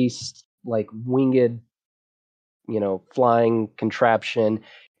faced, like winged, flying contraption,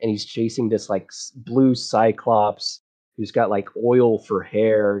 and he's chasing this like blue cyclops who's got like oil for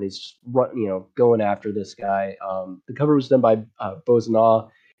hair, and he's just going after this guy. The cover was done by Bozanaw.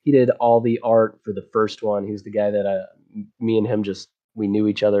 He did all the art for the first one. He was the guy that me and him just we knew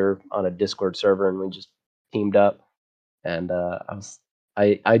each other on a Discord server, and we just teamed up. And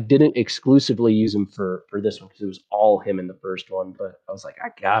I didn't exclusively use him for this one because it was all him in the first one, but I was like, I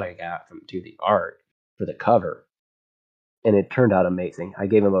gotta get him to the art for the cover, and it turned out amazing. I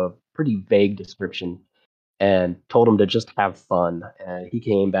gave him a pretty vague description and told him to just have fun, and he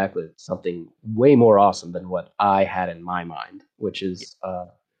came back with something way more awesome than what I had in my mind, which is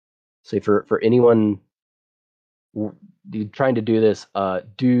say for anyone trying to do this,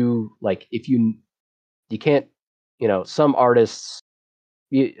 do like if you can't, some artists,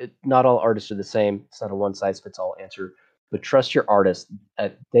 not all artists are the same. It's not a one size fits all answer, but trust your artist.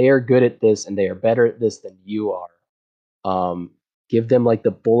 They are good at this and they are better at this than you are. Give them like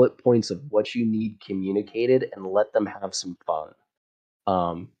the bullet points of what you need communicated and let them have some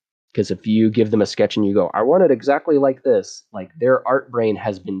fun. Because if you give them a sketch and you go, I want it exactly like this, like their art brain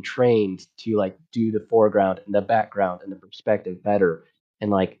has been trained to like do the foreground and the background and the perspective better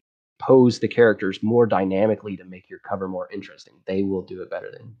and like pose the characters more dynamically to make your cover more interesting. They will do it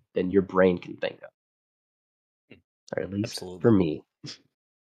better than your brain can think of. Or at least for Absolutely. me.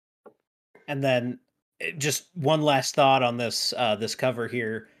 And then just one last thought on this cover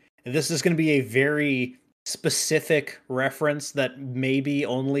here. This is going to be a very specific reference that maybe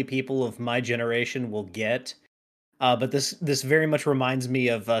only people of my generation will get. But this very much reminds me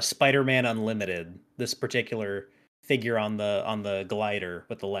of Spider-Man Unlimited. This particular figure on the glider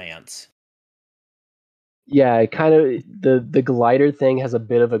with the lance. Yeah, it kind of the glider thing has a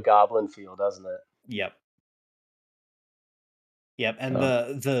bit of a goblin feel, doesn't it? Yep. Yep, and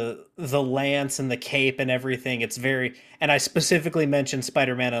So the lance and the cape and everything, it's very, and I specifically mentioned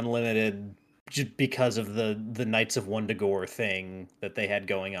Spider-Man Unlimited just because of the Knights of Wundagore thing that they had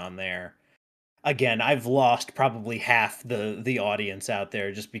going on there. Again, I've lost probably half the audience out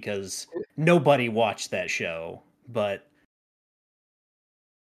there just because nobody watched that show. But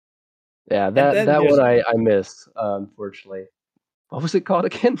yeah, and that then that there's one I missed, unfortunately. What was it called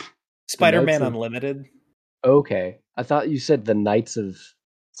again? The Knights Spider-Man of Unlimited. Okay. I thought you said the Knights of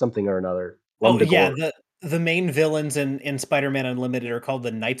something or another. Oh yeah, Wundagore. the main villains in Spider-Man Unlimited are called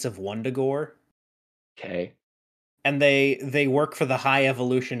the Knights of Wundagore. Okay. And they work for the High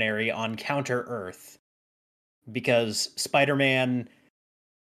Evolutionary on Counter Earth because Spider-Man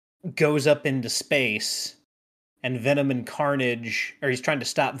goes up into space and Venom and Carnage, or he's trying to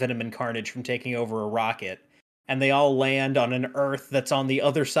stop Venom and Carnage from taking over a rocket, and they all land on an Earth that's on the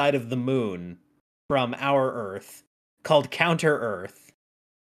other side of the moon from our Earth, called Counter Earth,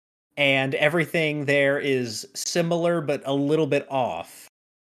 and everything there is similar but a little bit off.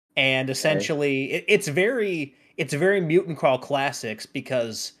 And Okay. essentially, it's very Mutant Crawl Classics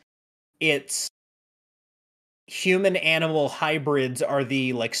because it's human animal hybrids are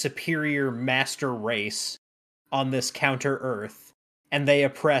the like superior master race on this counter Earth, and they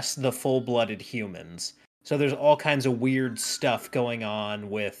oppress the full-blooded humans. So there's all kinds of weird stuff going on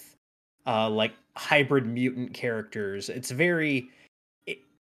with like hybrid mutant characters. It's very it,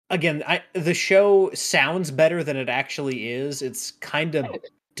 again, the show sounds better than it actually is. It's kind of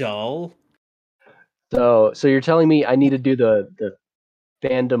dull. So you're telling me I need to do the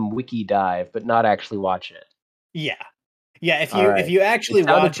fandom wiki dive, but not actually watch it. Yeah. Yeah, All if right. you It actually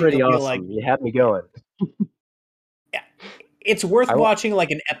sounded watch it, pretty you'll be like, awesome. You had me yeah, going. yeah. It's worth I will. watching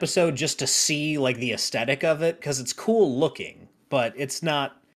like an episode just to see like the aesthetic of it because it's cool looking, but it's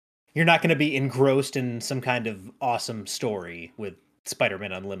not. You're not going to be engrossed in some kind of awesome story with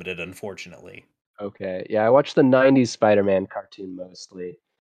Spider-Man Unlimited, unfortunately. Okay. Yeah, I watched the '90s Spider-Man cartoon mostly.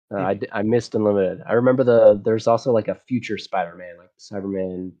 Mhm. I missed Unlimited. I remember there's also like a future Spider-Man, like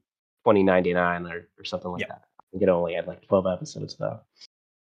Cyberman 2099 or something like Yep. that. I think it only had like 12 episodes though.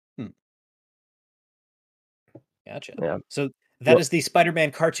 Hmm. Gotcha. Yeah. So that Well, is the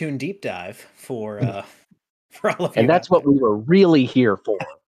Spider-Man cartoon deep dive for for all of and you that's out what there. we were really here for.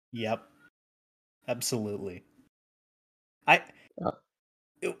 Yep. Absolutely. I Uh,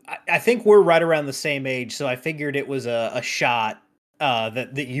 I think we're right around the same age, so I figured it was a shot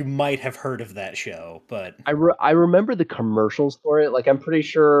that you might have heard of that show, but I remember the commercials for it. Like, I'm pretty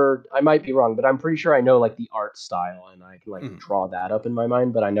sure I might be wrong, but I'm pretty sure I know like the art style and I can like mhm, draw that up in my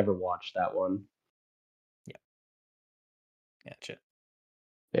mind. But I never watched that one. yeah, gotcha.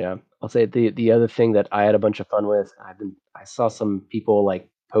 Yeah, I'll say the other thing that I had a bunch of fun with. I saw some people like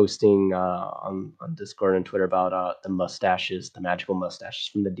posting on Discord and Twitter about the mustaches, the magical mustaches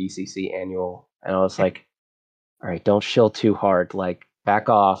from the DCC annual, and I was like, all right, don't shill too hard. Like, back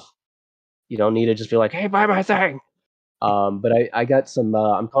off. You don't need to just be like, hey, buy my thing. But I got some.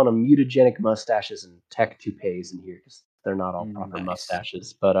 I'm calling them mutagenic mustaches and tech toupees in here because they're not all proper Nice.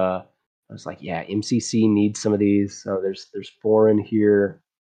 mustaches. But I was like, yeah, MCC needs some of these. So there's 4 in here.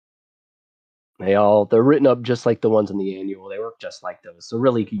 They're written up just like the ones in the annual. They work just like those. So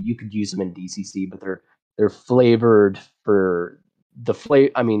really, you could use them in DCC, but they're flavored for the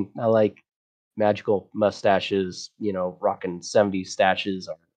flavor. I mean, I like magical mustaches. Rocking 70s stashes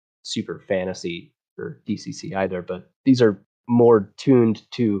are super fantasy for DCC either, but these are more tuned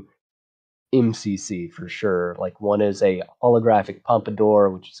to MCC for sure. Like, one is a holographic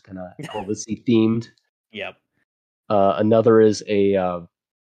pompadour, which is kind of Elvisy themed. Yep. Another is a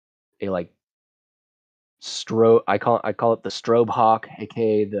like strobe. I call it the strobe hawk,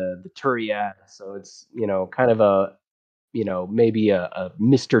 aka the Turiad. So it's kind of a maybe a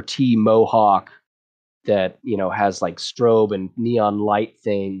Mr. T mohawk that has like strobe and neon light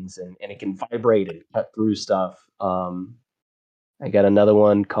things, and it can vibrate and cut through stuff. I got another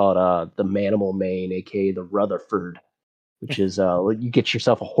one called the Manimal Mane, aka the Rutherford, which is you get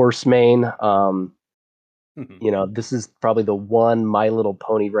yourself a horse mane. Mhm. This is probably the one My Little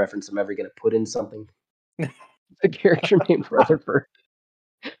Pony reference I'm ever gonna put in something. The character named Rutherford.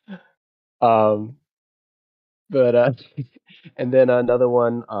 Um, but and then another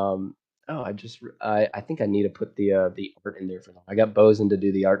one. Oh, I think I need to put the art in there for them. I got Bozen to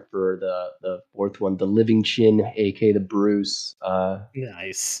do the art for the fourth one, the Living Chin, aka the Bruce.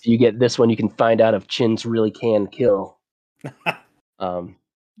 Nice. If you get this one, you can find out if chins really can kill. Um,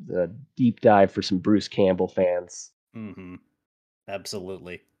 the deep dive for some Bruce Campbell fans. Hmm.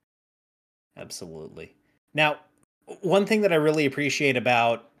 Absolutely. Absolutely. Now, one thing that I really appreciate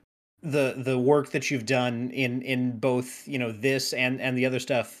about the work that you've done in both, this and the other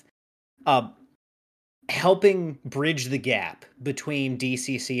stuff, uh, helping bridge the gap between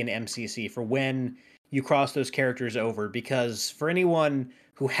DCC and MCC for when you cross those characters over. Because for anyone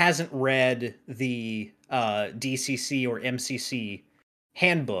who hasn't read the DCC or MCC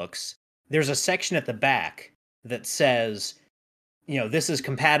handbooks, there's a section at the back that says, this is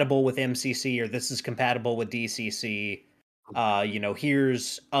compatible with MCC or this is compatible with DCC.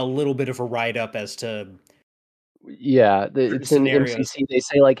 Here's a little bit of a write up as to Yeah, certain it's in scenarios. MCC. They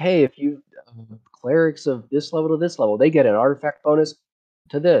say like, hey, if you clerics of this level to this level, they get an artifact bonus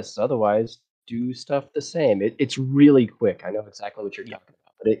to this. Otherwise, do stuff the same. It's really quick. I know exactly what you're Yeah. talking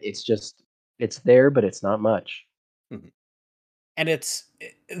about, but it's there, but it's not much. Mhm. And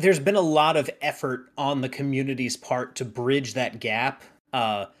there's been a lot of effort on the community's part to bridge that gap.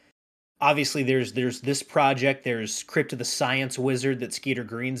 Uh, Obviously, there's this project. There's Crypt of the Science Wizard that Skeeter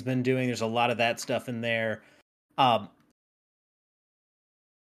Green's been doing. There's a lot of that stuff in there. Um,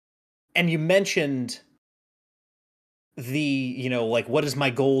 and you mentioned the like, what is my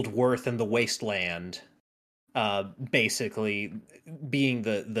gold worth in the wasteland, basically being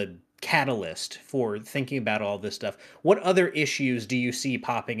the catalyst for thinking about all this stuff. What other issues do you see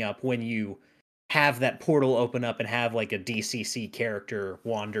popping up when you have that portal open up and have like a DCC character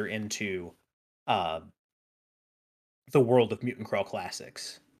wander into uh the world of Mutant Crawl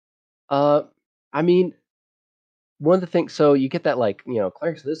Classics? Uh, I mean, one of the things, so you get that like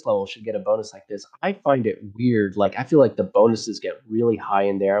clerics of this level should get a bonus like this. I find it weird. Like, I feel like the bonuses get really high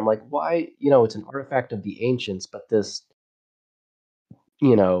in there. I'm like, why? It's an artifact of the ancients, but this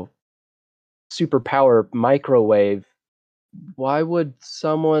you know superpower microwave. Why would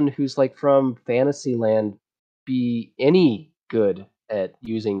someone who's like from Fantasyland be any good at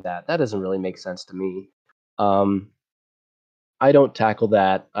using that? That doesn't really make sense to me. Um, I don't tackle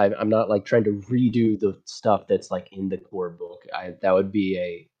that. I'm not like trying to redo the stuff that's like in the core book. That would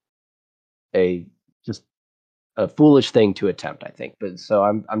be a just a foolish thing to attempt, I think. But so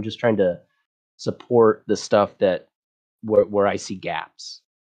I'm just trying to support the stuff that where I see gaps.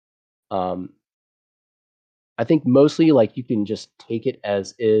 Um, I think mostly like you can just take it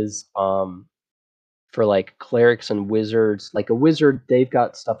as is. For like clerics and wizards. Like a wizard, they've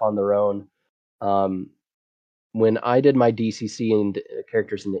got stuff on their own. Um, when I did my DCC and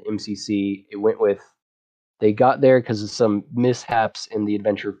characters in the MCC, it went with they got there because of some mishaps in the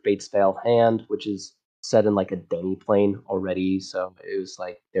Adventure of Fate's Veiled Hand, which is set in like a Denny plane already. So it was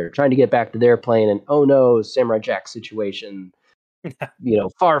like they're trying to get back to their plane, and oh no, Samurai Jack situation,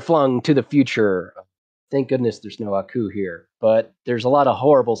 far flung to the future. Thank goodness there's no Aku here, but there's a lot of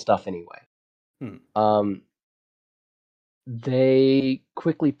horrible stuff anyway. Hmm. They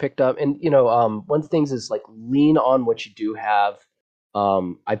quickly picked up, and one of the things is like lean on what you do have.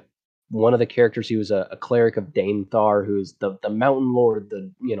 I One of the characters, he was a cleric of Dane'Thar, who's the mountain lord,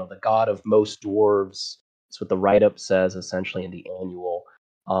 the god of most dwarves. That's what the write up says essentially in the annual.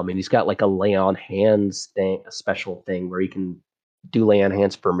 And he's got like a lay on hands thing, a special thing where he can do lay on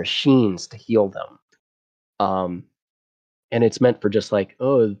hands for machines to heal them. And it's meant for just like,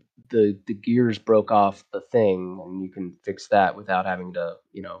 oh, the gears broke off the thing, and you can fix that without having to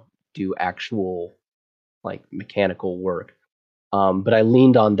do actual like mechanical work. But I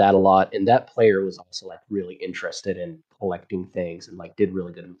leaned on that a lot, and that player was also like really interested in collecting things and like did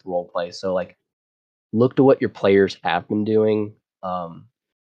really good with role play. So like, look to what your players have been doing.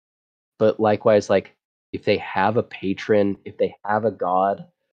 But likewise, like if they have a patron, if they have a god,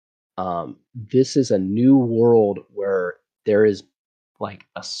 this is a new world where there is like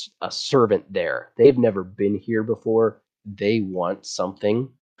a servant there. They've never been here before. They want something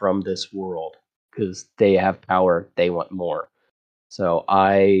from this world because they have power. They want more. So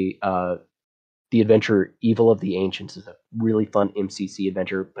the adventure Evil of the Ancients is a really fun MCC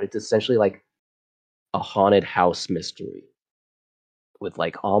adventure, but it's essentially like a haunted house mystery with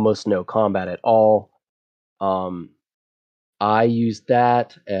like almost no combat at all. I used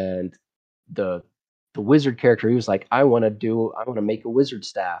that, and the wizard character, he was like, I want to make a wizard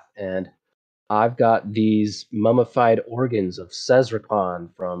staff, and I've got these mummified organs of Cezricon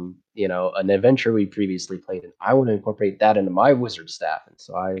from an adventure we previously played, and I want to incorporate that into my wizard staff. And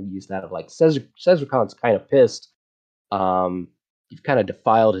so I used that of like Cezricon's kind of pissed. You've kind of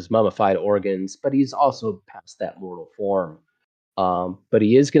defiled his mummified organs, but he's also past that mortal form. But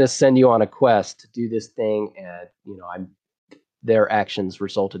he is going to send you on a quest to do this thing, and their actions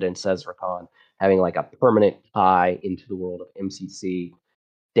resulted in Cezricon having like a permanent tie into the world of MCC.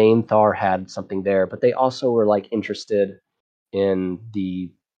 Dane'Thar had something there, but they also were like interested in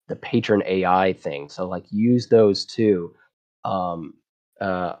the patron AI thing. So like use those too.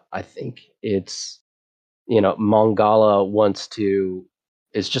 I think it's Mongala wants to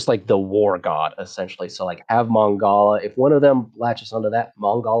is just like the war god essentially. So like have Mongala. If one of them latches onto that,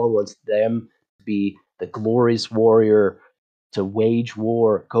 Mongala wants them to be the glorious warrior to wage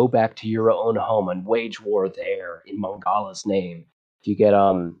war, go back to your own home and wage war there in Mongala's name. If you get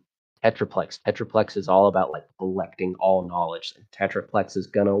Tetraplex is all about like collecting all knowledge. And Tetraplex is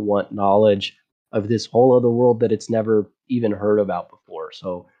gonna want knowledge of this whole other world that it's never even heard about before.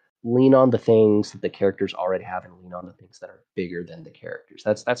 So lean on the things that the characters already have and lean on the things that are bigger than the characters.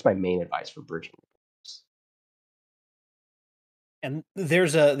 That's my main advice for bridging. And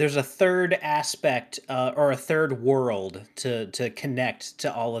there's a third aspect or a third world to connect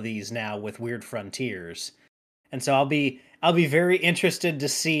to all of these now with Weird Frontiers. And so I'll be very interested to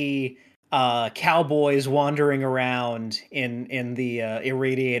see cowboys wandering around in the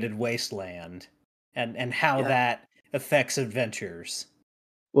irradiated wasteland, and how Yeah. that affects adventures.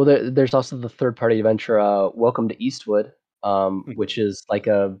 Well, there's also the third party adventure, Welcome to Eastwood, which is like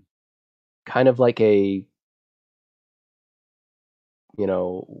a kind of like a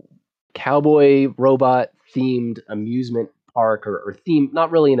cowboy robot themed amusement park, or theme, not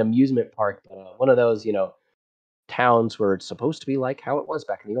really an amusement park, but one of those towns where it's supposed to be like how it was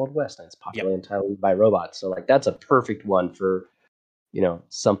back in the old west, and it's Yep. populated entirely by robots. So like that's a perfect one for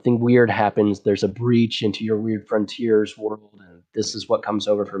something weird happens, there's a breach into your Weird Frontiers world, and this is what comes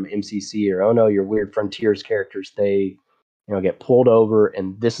over from MCC, or oh no, your Weird Frontiers characters, they get pulled over,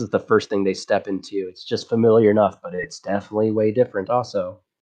 and this is the first thing they step into. It's just familiar enough, but it's definitely way different also.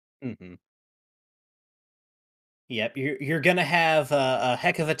 Hmm. Yep, you're gonna have a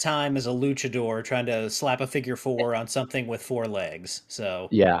heck of a time as a luchador trying to slap a figure four on something with four legs. So,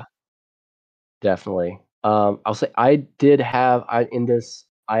 Yeah, definitely. I'll say I did have I in this.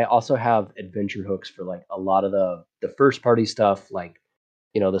 I also have adventure hooks for like a lot of the first party stuff, like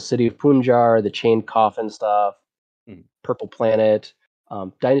the City of Punjar, the Chained Coffin stuff, mm, Purple Planet,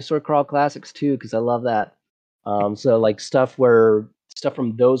 Dinosaur Crawl Classics too, because I love that. So like stuff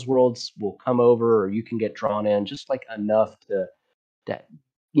from those worlds will come over, or you can get drawn in just like enough to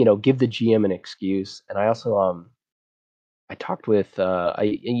give the GM an excuse. And I also I talked with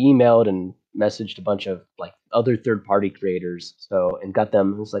I emailed and messaged a bunch of like other third party creators, so and got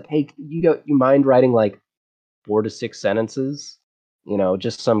them. It was like, hey, you mind writing like 4 to 6 sentences,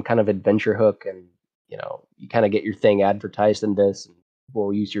 just some kind of adventure hook, and you kind of get your thing advertised in this, and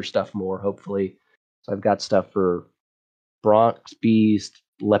we'll use your stuff more hopefully. So I've got stuff for Bronx Beast,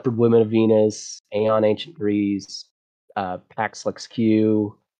 Leopard Women of Venus, Aeon Ancient Grease, Pax Lux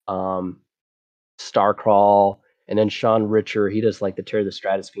Q, Starcrawl, and then Sean Richer. He does like the Terror the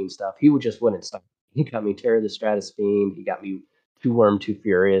Stratosphere stuff. He would just wouldn't stop. He got me Terror the Stratosphere. He got me Too Worm, Too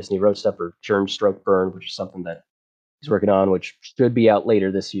Furious, and he wrote stuff for Churn Stroke Burn, which is something that he's working on, which should be out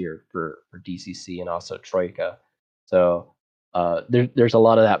later this year for DCC and also Troika. So there's a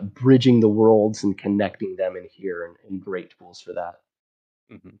lot of that bridging the worlds and connecting them in here, and great tools for that.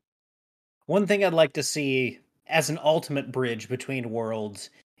 Mm-hmm. One thing I'd like to see as an ultimate bridge between worlds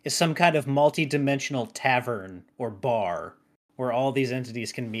is some kind of multi-dimensional tavern or bar where all these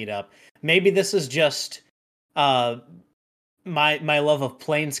entities can meet up. Maybe this is just uh my love of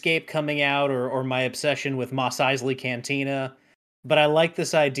Planescape coming out, or my obsession with Mos Eisley Cantina, but I like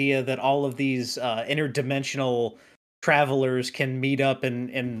this idea that all of these interdimensional travelers can meet up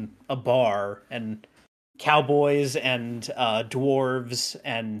in a bar, and cowboys and dwarves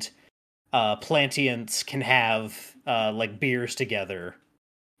and Plantians can have like beers together,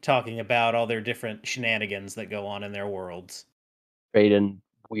 talking about all their different shenanigans that go on in their worlds. Trading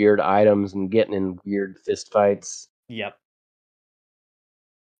weird items and getting in weird fist fights. Yep,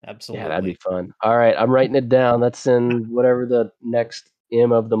 Yeah, that'd be absolutely. fun. All right, I'm writing it down. That's in whatever the next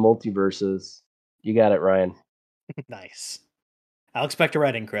M of the multiverse is. You got it, Ryan. Nice. I'll expect a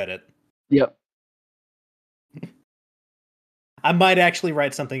writing credit. Yep. I might actually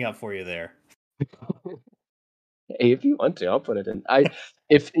write something up for you there. Hey, if you want to, I'll put it in.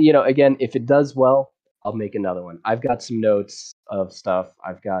 If again, if it does well, I'll make another one. I've got some notes of stuff.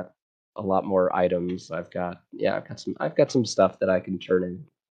 I've got a lot more items. I've got some stuff that I can turn in.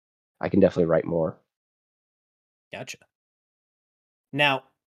 I can definitely write more. Gotcha. Now,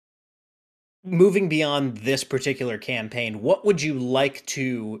 moving beyond this particular campaign, what would you like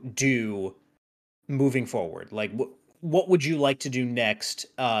to do moving forward? Like, what would you like to do next?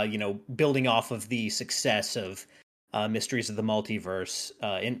 Building off of the success of Mysteries of the Multiverse,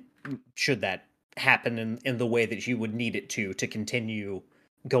 in should that happen in the way that you would need it to continue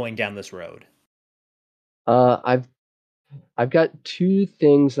going down this road? I've got two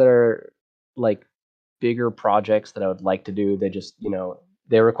things that are like bigger projects that I would like to do. They just,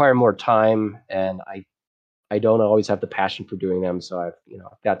 they require more time, and I don't always have the passion for doing them. So I've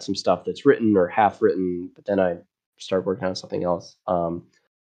got some stuff that's written or half written, but then I start working on something else.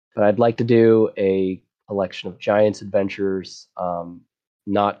 But I'd like to do a collection of Giants adventures,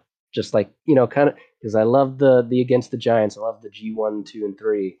 not just like, kind of, because I love the Against the Giants. I love the G1, 2, and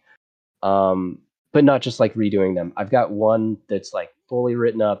 3. But not just like redoing them. I've got one that's like fully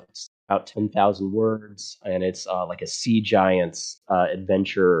written up. It's about 10,000 words, and it's like a Sea Giants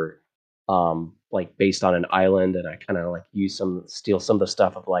adventure, like based on an island. And I kind of like steal some of the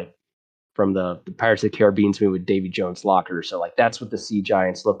stuff of like from the Pirates of the Caribbean movie with Davy Jones' Locker. So like that's what the Sea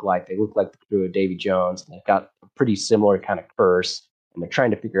Giants look like. They look like the crew of Davy Jones, and they've got a pretty similar kind of curse, and they're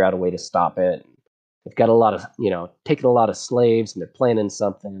trying to figure out a way to stop it. They've got a lot of taking a lot of slaves, and they're planning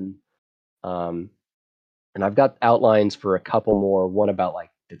something. Um, and I've got outlines for a couple more. One about like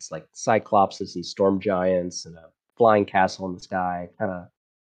it's like Cyclopses and Storm Giants and a flying castle in the sky. Kind of.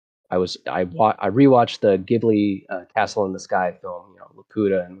 I rewatched the Ghibli Castle in the Sky film,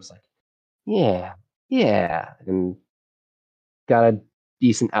 Laputa, and was like, yeah, yeah, and got a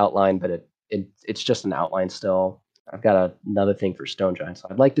decent outline, but it's just an outline still. I've got another thing for Stone Giants. So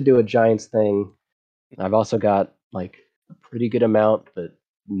I'd like to do a Giants thing. I've also got like a pretty good amount, but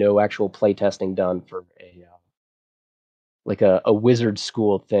no actual play testing done for a wizard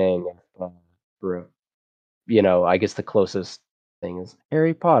school thing for I guess the closest thing is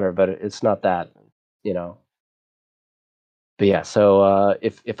Harry Potter, but it's not that, you know. But yeah, so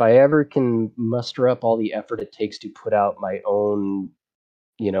if I ever can muster up all the effort it takes to put out my own,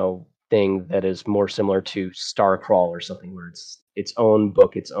 thing that is more similar to Starcrawl or something where it's its own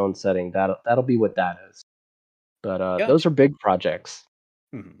book, its own setting, that'll be what that is. But those Gotcha. are big projects.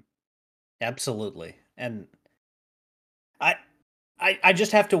 Mhm. Absolutely. And I I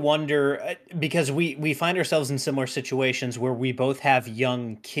just have to wonder, because we find ourselves in similar situations where we both have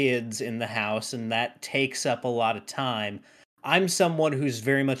young kids in the house, and that takes up a lot of time. I'm someone who's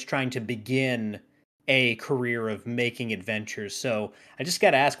very much trying to begin a career of making adventures. So I just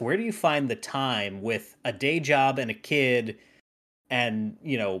got to ask, where do you find the time with a day job and a kid and,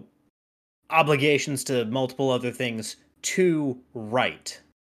 obligations to multiple other things to write?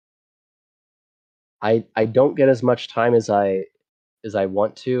 I don't get as much time as I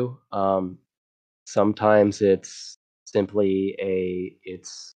want to. Sometimes it's simply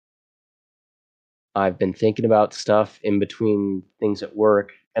it's I've been thinking about stuff in between things at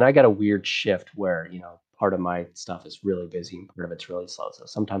work, and I got a weird shift where, part of my stuff is really busy and part of it's really slow. So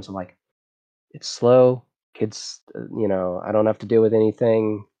sometimes I'm like, it's slow. Kids, I don't have to deal with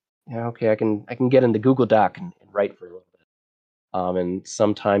anything. Yeah, okay, I can get into Google Doc and write for a little bit. And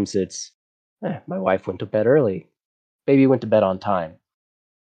sometimes it's, my wife went to bed early. Baby went to bed on time.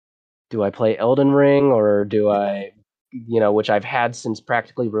 Do I play Elden Ring or do I, which I've had since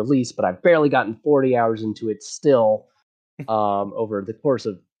practically release, but I've barely gotten 40 hours into it still, over the course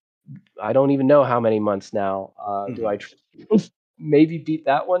of I don't even know how many months now. Do Mhm. I maybe beat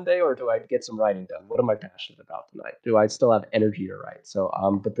that one day, or do I get some writing done? What am I passionate about tonight? Do I still have energy to write? So,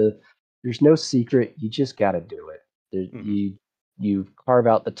 but there's no secret. You just got to do it. There, Mhm. you carve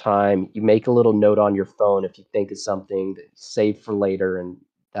out the time. You make a little note on your phone if you think of something that you save for later, and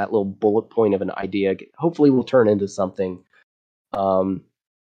that little bullet point of an idea hopefully will turn into something. Um,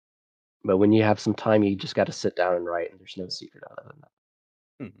 but when you have some time, you just got to sit down and write, and there's no secret other than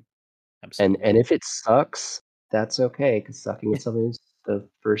that. Mhm. And Absolutely. if it sucks, that's okay, because sucking at something is the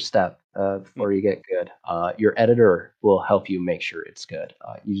first step, before Mhm. you get good. Your editor will help you make sure it's good.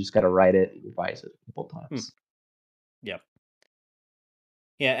 You just gotta write it and revise it a couple Mhm. times. Yep.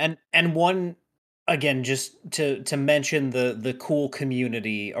 Yeah, and one again, just to mention the cool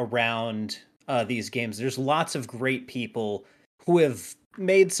community around these games. There's lots of great people who have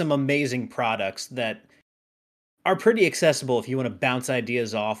made some amazing products that are pretty accessible if you want to bounce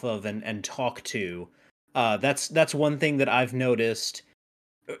ideas off of and talk to. That's one thing that I've noticed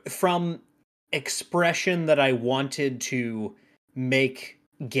from expression that I wanted to make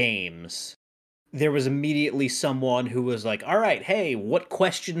games. There was immediately someone who was like, "All right, hey, what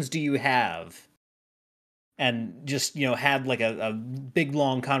questions do you have?" And just had like a big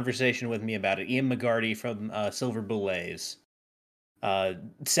long conversation with me about it. Ian McGarty from Silver Boulets uh,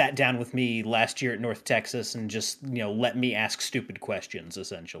 sat down with me last year at North Texas and just let me ask stupid questions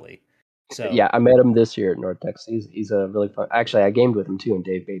essentially. So Yeah, I met him this year at North Texas. He's a really fun actually, I gamed with him too in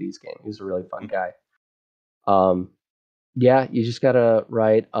Dave Beatty's game. He's a really fun mm, guy. Um, yeah, you just gotta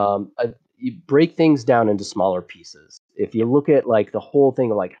write. You break things down into smaller pieces. If yeah, you look at like the whole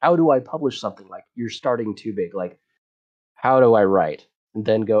thing, like how do I publish something? Like you're starting too big. Like how do I write? And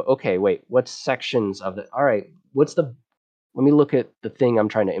then go, okay, wait, what sections of the, all right, let me look at the thing I'm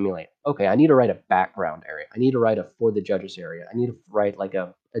trying to emulate. Okay, I need to write a background area. I need to write a for the judges area. I need to write like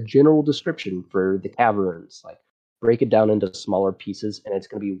a general description for the caverns. Like break it down into smaller pieces and it's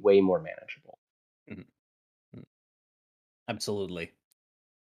going to be way more manageable. mhm, mm, absolutely.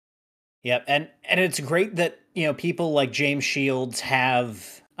 Yep, and it's great that people like James Shields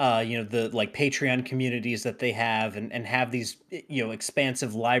have the like Patreon communities that they have and have these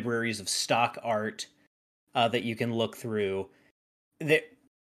expansive libraries of stock art that you can look through. There,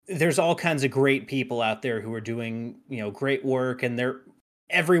 there's all kinds of great people out there who are doing great work, and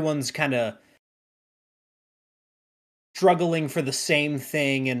everyone's kind of struggling for the same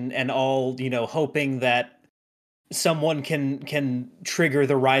thing, and all hoping that someone can trigger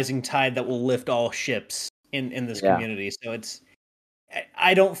the rising tide that will lift all ships in this Yeah. community. So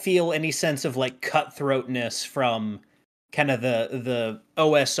I don't feel any sense of like cutthroatness from kind of the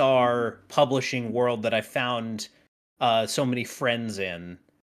OSR publishing world that I found so many friends in,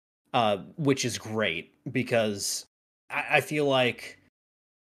 which is great because I feel like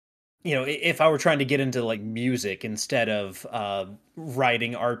if I were trying to get into like music instead of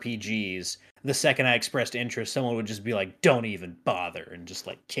writing RPGs, the second I expressed interest, someone would just be like, "Don't even bother," and just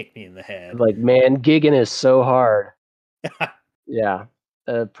like kick me in the head. Like, man, gigging is so hard. Yeah.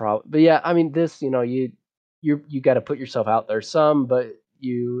 But yeah, I mean, this, you got to put yourself out there some, but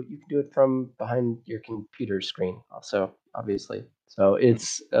you can do it from behind your computer screen also, obviously. So Mhm.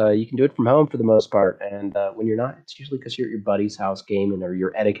 it's you can do it from home for the most part, and when you're not, it's usually because you're at your buddy's house gaming or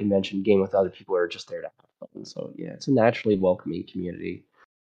you're at a convention gaming with other people who are just there to have fun. So yeah, it's a naturally welcoming community,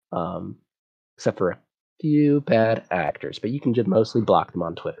 um, except for a few bad actors, but you can just mostly block them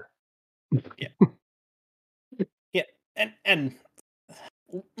on Twitter. Yeah, yeah, and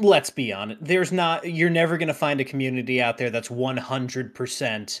let's be honest, you're never going to find a community out there that's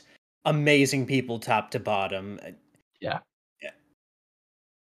 100% amazing people top to bottom. Yeah,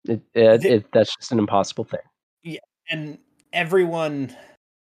 Yeah, that's just an impossible thing. yeah, and everyone.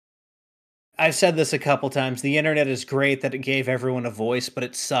 I've said this a couple times. The internet is great that it gave everyone a voice, but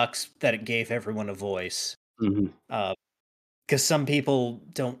it sucks that it gave everyone a voice. Hmm. Because some people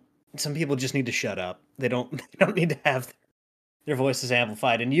don't. Some people just need to shut up. They don't. They don't need to have their voices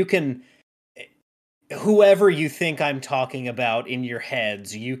amplified. And you can, whoever you think I'm talking about in your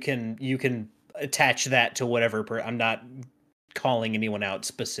heads, you can attach that to whatever. I'm not calling anyone out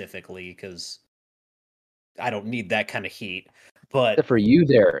specifically because I don't need that kind of heat. But Except for you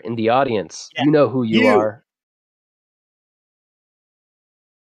there in the audience. yeah, You know who you are.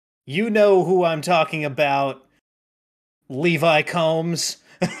 You know who I'm talking about, Levi Combs.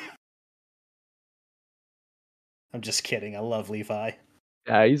 I'm just kidding. I love Levi.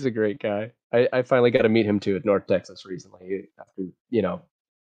 Yeah, he's a great guy. I finally got to meet him too at North Texas recently after,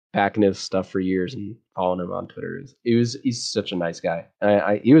 packing his stuff for years and following him on Twitter. He's such a nice guy.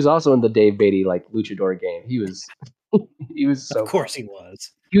 He was also in the Dave Beatty like luchador game. He was he was Of so course funny. he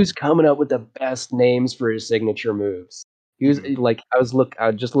was. He was coming up with the best names for his signature moves. He was like I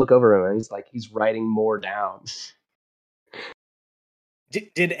would just look over him and he's writing more down.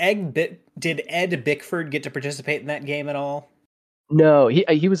 Did Ed Bickford get to participate in that game at all? No,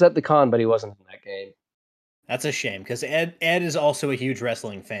 he was at the con, but he wasn't in that game. That's a shame because Ed is also a huge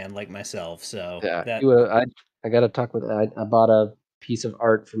wrestling fan like myself. So Yeah, that I got to talk with Ed. I bought a piece of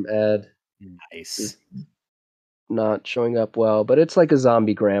art from Ed. nice. Not showing up well, but it's like a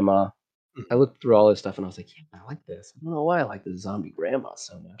zombie grandma. I looked through all this stuff and I was like, yeah, I like this. I don't know why I like the zombie grandma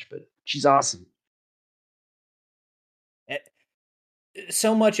so much, but she's awesome.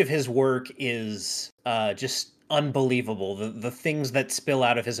 So much of his work is just unbelievable. The things that spill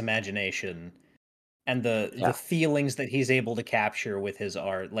out of his imagination and the feelings that he's able to capture with his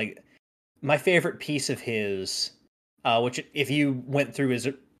art. Like my favorite piece of his, which if you went through his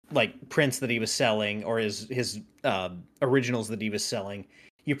like prints that he was selling or his originals that he was selling,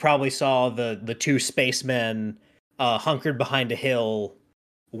 you probably saw the two spacemen hunkered behind a hill,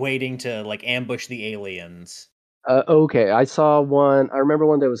 waiting to like ambush the aliens. Okay, I saw one. I remember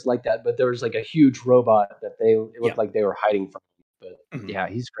one that was like that, but there was like a huge robot that it looked Yep. like they were hiding from. But Mhm. yeah,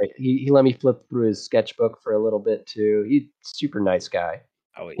 he's great. He let me flip through his sketchbook for a little bit too. He's super nice guy.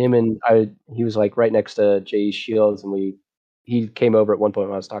 Oh, yeah. He was like right next to Jay Shields, and he came over at one point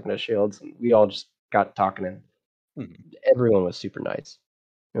when I was talking to Shields, and we all just got talking, and Mhm. everyone was super nice.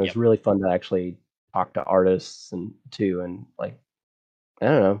 It was Yep. really fun to actually talk to artists and like I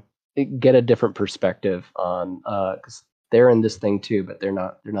don't know, get a different perspective on because they're in this thing too, but they're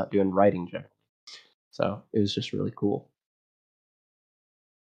not doing writing generally. So it was just really cool.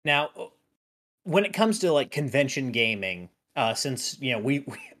 Now, when it comes to like convention gaming, since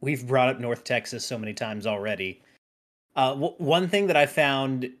we've brought up North Texas so many times already, one thing that I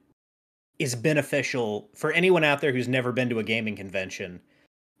found is beneficial for anyone out there who's never been to a gaming convention,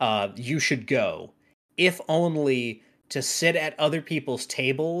 you should go, if only to sit at other people's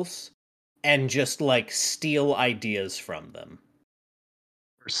tables and just like steal ideas from them.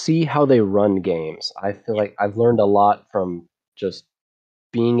 See how they run games. I feel Yeah. like I've learned a lot from just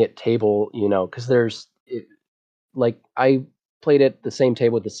being at table, because like I played at the same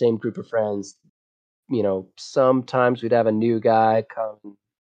table with the same group of friends. Sometimes we'd have a new guy come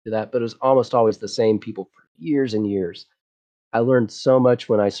to that, but it was almost always the same people for years and years. I learned so much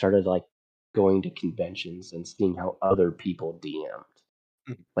when I started like going to conventions and seeing how other people DM'd.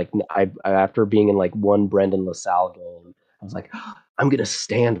 Mhm. Like after being in like one Brendan LaSalle game, I was like, I'm gonna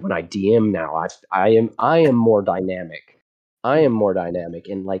stand when I DM now. I am more dynamic. I am Mhm. more dynamic,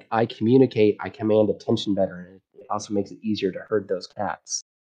 and like I communicate, I command attention better, and it also makes it easier to herd those cats.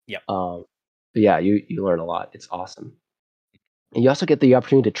 Yep. But yeah, you learn a lot. It's awesome. And you also get the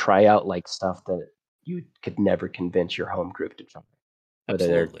opportunity to try out like stuff that you could never convince your home group to try. Whether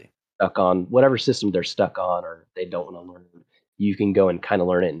they're Absolutely. stuck on whatever system they're stuck on or they don't want to learn, you can go and kind of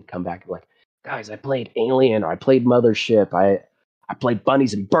learn it and come back and be like, guys, I played Alien or I played Mothership. I played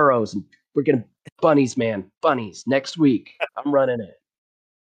Bunnies and Burrows and we're gonna bunnies, man, bunnies next week. I'm running it.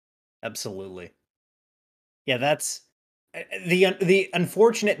 Absolutely. Yeah, that's the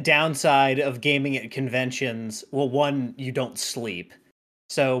unfortunate downside of gaming at conventions. Well, one, you don't sleep.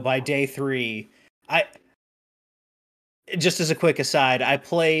 So by day 3, I just as a quick aside, I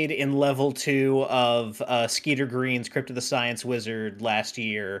played in level 2 of Skeeter Green's Crypt of the Science Wizard last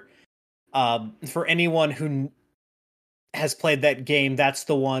year. For anyone who has played that game, that's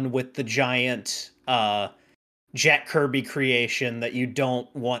the one with the giant Jack Kirby creation that you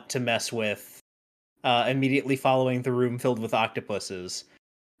don't want to mess with immediately following the room filled with octopuses.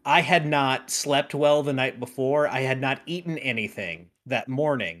 I had not slept well the night before. I had not eaten anything that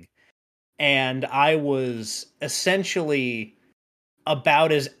morning. And I was essentially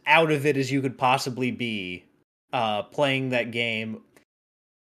about as out of it as you could possibly be playing that game.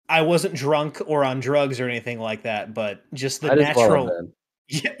 I wasn't drunk or on drugs or anything like that, but just the Might as well have natural.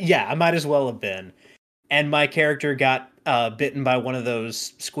 been. Yeah, I might as well have been. And my character got bitten by one of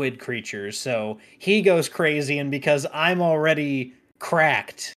those squid creatures, so he goes crazy. And because I'm already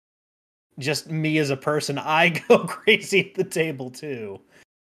cracked, just me as a person, I go crazy at the table too.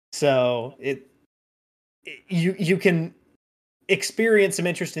 So you can experience some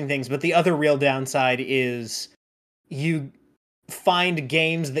interesting things, but the other real downside is you find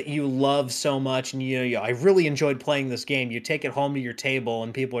games that you love so much, and I really enjoyed playing this game. You take it home to your table,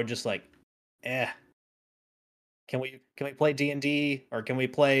 and people are just like, "Eh, can we play D&D, or can we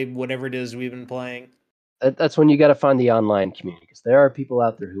play whatever it is we've been playing?" That's when you got to find the online community, because there are people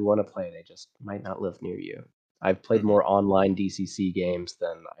out there who want to play. They just might not live near you. I've played more online DCC games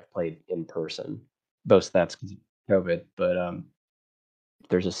than I've played in person. Most of that's because of COVID, but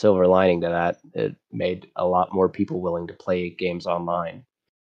there's a silver lining to that. It made a lot more people willing to play games online.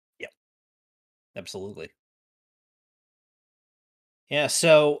 Yep, absolutely. Yeah,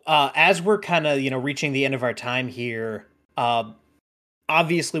 so as we're kind of reaching the end of our time here,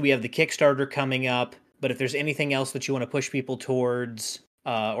 obviously we have the Kickstarter coming up. But if there's anything else that you want to push people towards,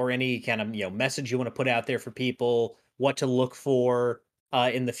 or any kind of message you want to put out there for people, what to look for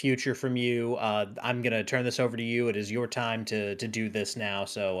in the future from you, I'm gonna turn this over to you. It is your time to do this now,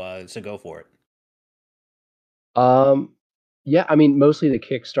 so go for it. Yeah, I mean, mostly the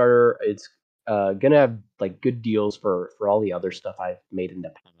Kickstarter. It's gonna have like good deals for all the other stuff I've made in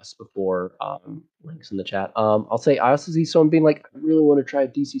the past before. Links in the chat. I'll say I also see someone being like, I really want to try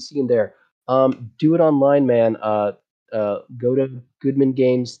DCC in there. Do it online, man. Go to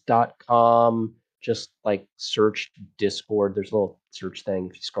goodmangames.com. Just like search Discord. There's a little search thing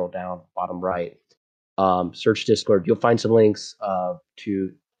if you scroll down bottom right. Search Discord. You'll find some links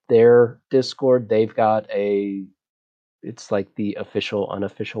to their Discord. They've got it's like the official,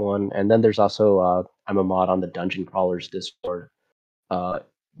 unofficial one. And then there's also I'm a mod on the Dungeon Crawlers Discord. Uh,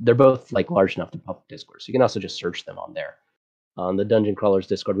 they're both like large enough to public Discord, so you can also just search them on there. On the Dungeon Crawlers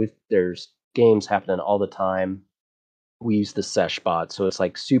Discord, there's games happening all the time. We use the Sesh bot, so it's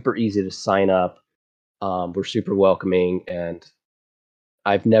like super easy to sign up. We're super welcoming, and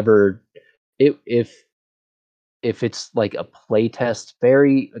I've never if it's like a playtest,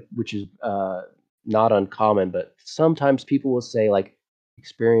 which is not uncommon, but sometimes people will say like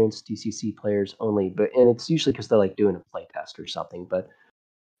experienced DCC players only, and it's usually because they're like doing a playtest or something. But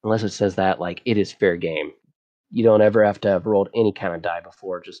unless it says that, like, it is fair game. You don't ever have to have rolled any kind of die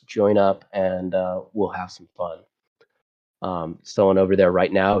before. Just join up, and we'll have some fun. Someone over there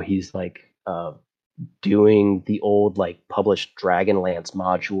right now, he's like doing the old like published Dragonlance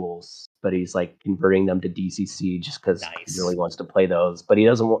modules, but he's like converting them to DCC just because Nice. he really wants to play those. But he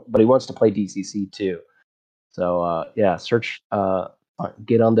doesn't. But he wants to play DCC too. So yeah, search,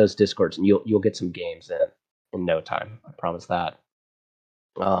 get on those Discords, and you'll get some games in no time. I promise that.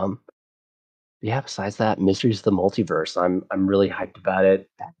 Yeah. Besides that, Mysteries of the Multiverse. I'm really hyped about it.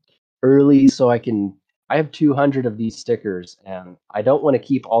 Early, so I have 200 of these stickers, and I don't want to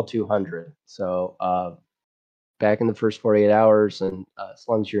keep all 200. So back in the first 48 hours, and as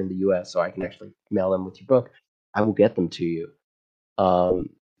long as you're in the US, so I can actually mail them with your book, I will get them to you.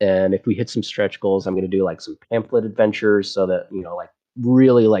 And if we hit some stretch goals, I'm going to do like some pamphlet adventures, so that like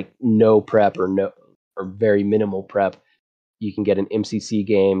really like no prep or very minimal prep. You can get an MCC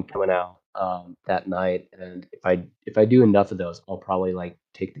game coming out that night, and if I do enough of those, I'll probably like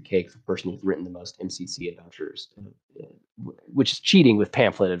take the cake for the person who's written the most MCC adventures, which is cheating with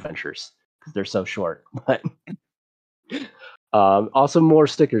pamphlet adventures because they're so short. But also more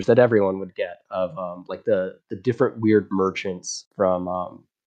stickers that everyone would get of like the different weird merchants from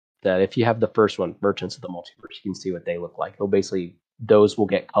that. If you have the first one, Merchants of the Multiverse, you can see what they look like. Those will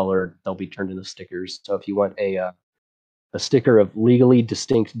get colored. They'll be turned into stickers. So if you want a sticker of legally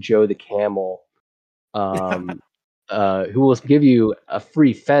distinct Joe the Camel, who will give you a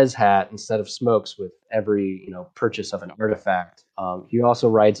free Fez hat instead of smokes with every purchase of an artifact. He also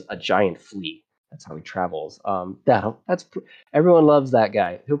rides a giant flea. That's how he travels. Everyone loves that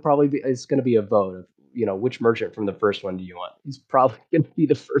guy. It's going to be a vote of which merchant from the first one do you want. He's probably going to be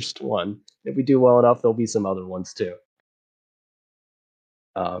the first one. If we do well enough, there'll be some other ones too.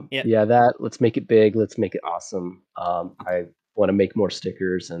 Yeah, let's make it big. Let's make it awesome. I want to make more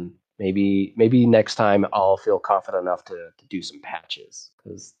stickers, and maybe next time I'll feel confident enough to do some patches,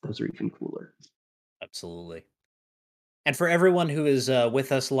 because those are even cooler. Absolutely. And for everyone who is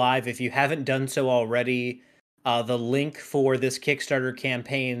with us live, if you haven't done so already, the link for this Kickstarter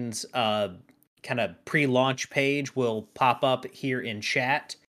campaign's kind of pre-launch page will pop up here in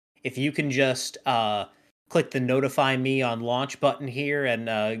chat. If you can just click the notify me on launch button here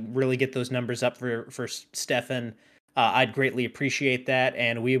and really get those numbers up for Stefan, I'd greatly appreciate that.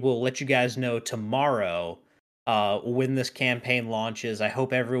 And we will let you guys know tomorrow when this campaign launches. I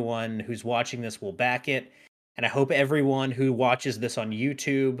hope everyone who's watching this will back it. And I hope everyone who watches this on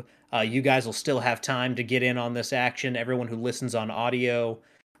YouTube, you guys will still have time to get in on this action. Everyone who listens on audio,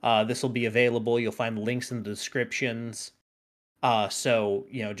 this will be available. You'll find the links in the descriptions. So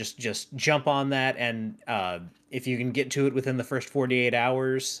just jump on that, and if you can get to it within the first 48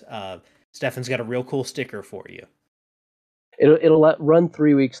 hours, Stefan's got a real cool sticker for you. It'll run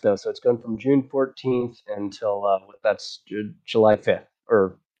 3 weeks though, so it's going from June 14th until that's July 5th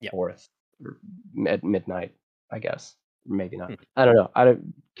or 4th or at midnight, I guess. Maybe not. I don't know.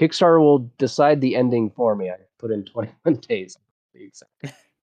 Kickstarter will decide the ending for me. I put in 21 days, exactly.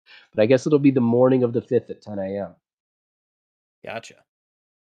 But I guess it'll be the morning of the 5th at 10 a.m. Gotcha.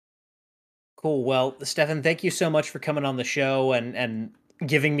 Cool. Well, Stefan, thank you so much for coming on the show and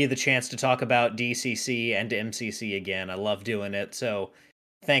giving me the chance to talk about DCC and MCC again. I love doing it. So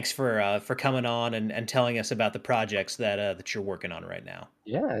thanks for coming on and telling us about the projects that you're working on right now.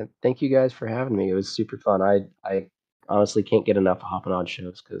 Yeah, thank you guys for having me. It was super fun. I honestly can't get enough of hopping on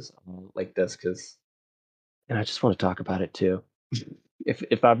shows like this and I just want to talk about it too.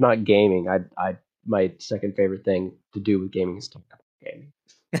 If I'm not gaming, I my second favorite thing to do with gaming is talk about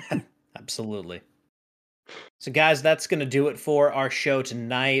gaming. Absolutely. So guys, that's going to do it for our show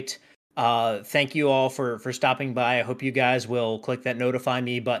tonight. Thank you all for stopping by. I hope you guys will click that notify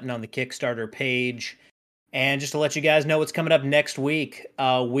me button on the Kickstarter page. And just to let you guys know what's coming up next week,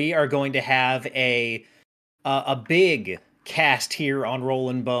 we are going to have a big cast here on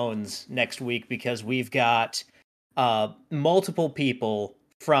Rollin' Bones next week, because we've got multiple people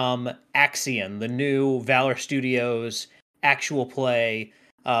from Axion, the new Valor Studios actual play.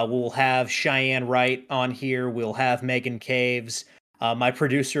 We'll have Cheyenne Wright on here. We'll have Megan Caves. My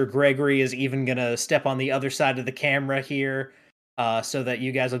producer Gregory is even gonna step on the other side of the camera here, so that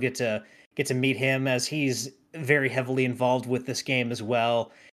you guys will get to meet him, as he's very heavily involved with this game as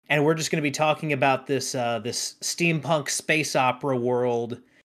well. And we're just going to be talking about this this steampunk space opera world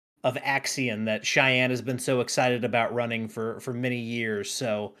of Axion that Cheyenne has been so excited about running for many years.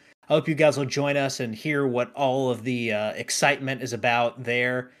 So I hope you guys will join us and hear what all of the excitement is about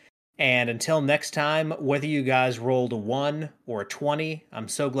there. And until next time, whether you guys rolled a 1 or a 20, I'm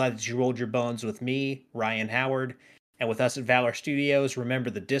so glad that you rolled your bones with me, Ryan Howard, and with us at Valor Studios. Remember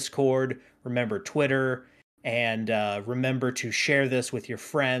the Discord, remember Twitter, and remember to share this with your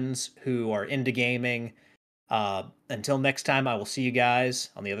friends who are into gaming. Until next time, I will see you guys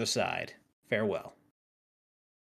on the other side. Farewell.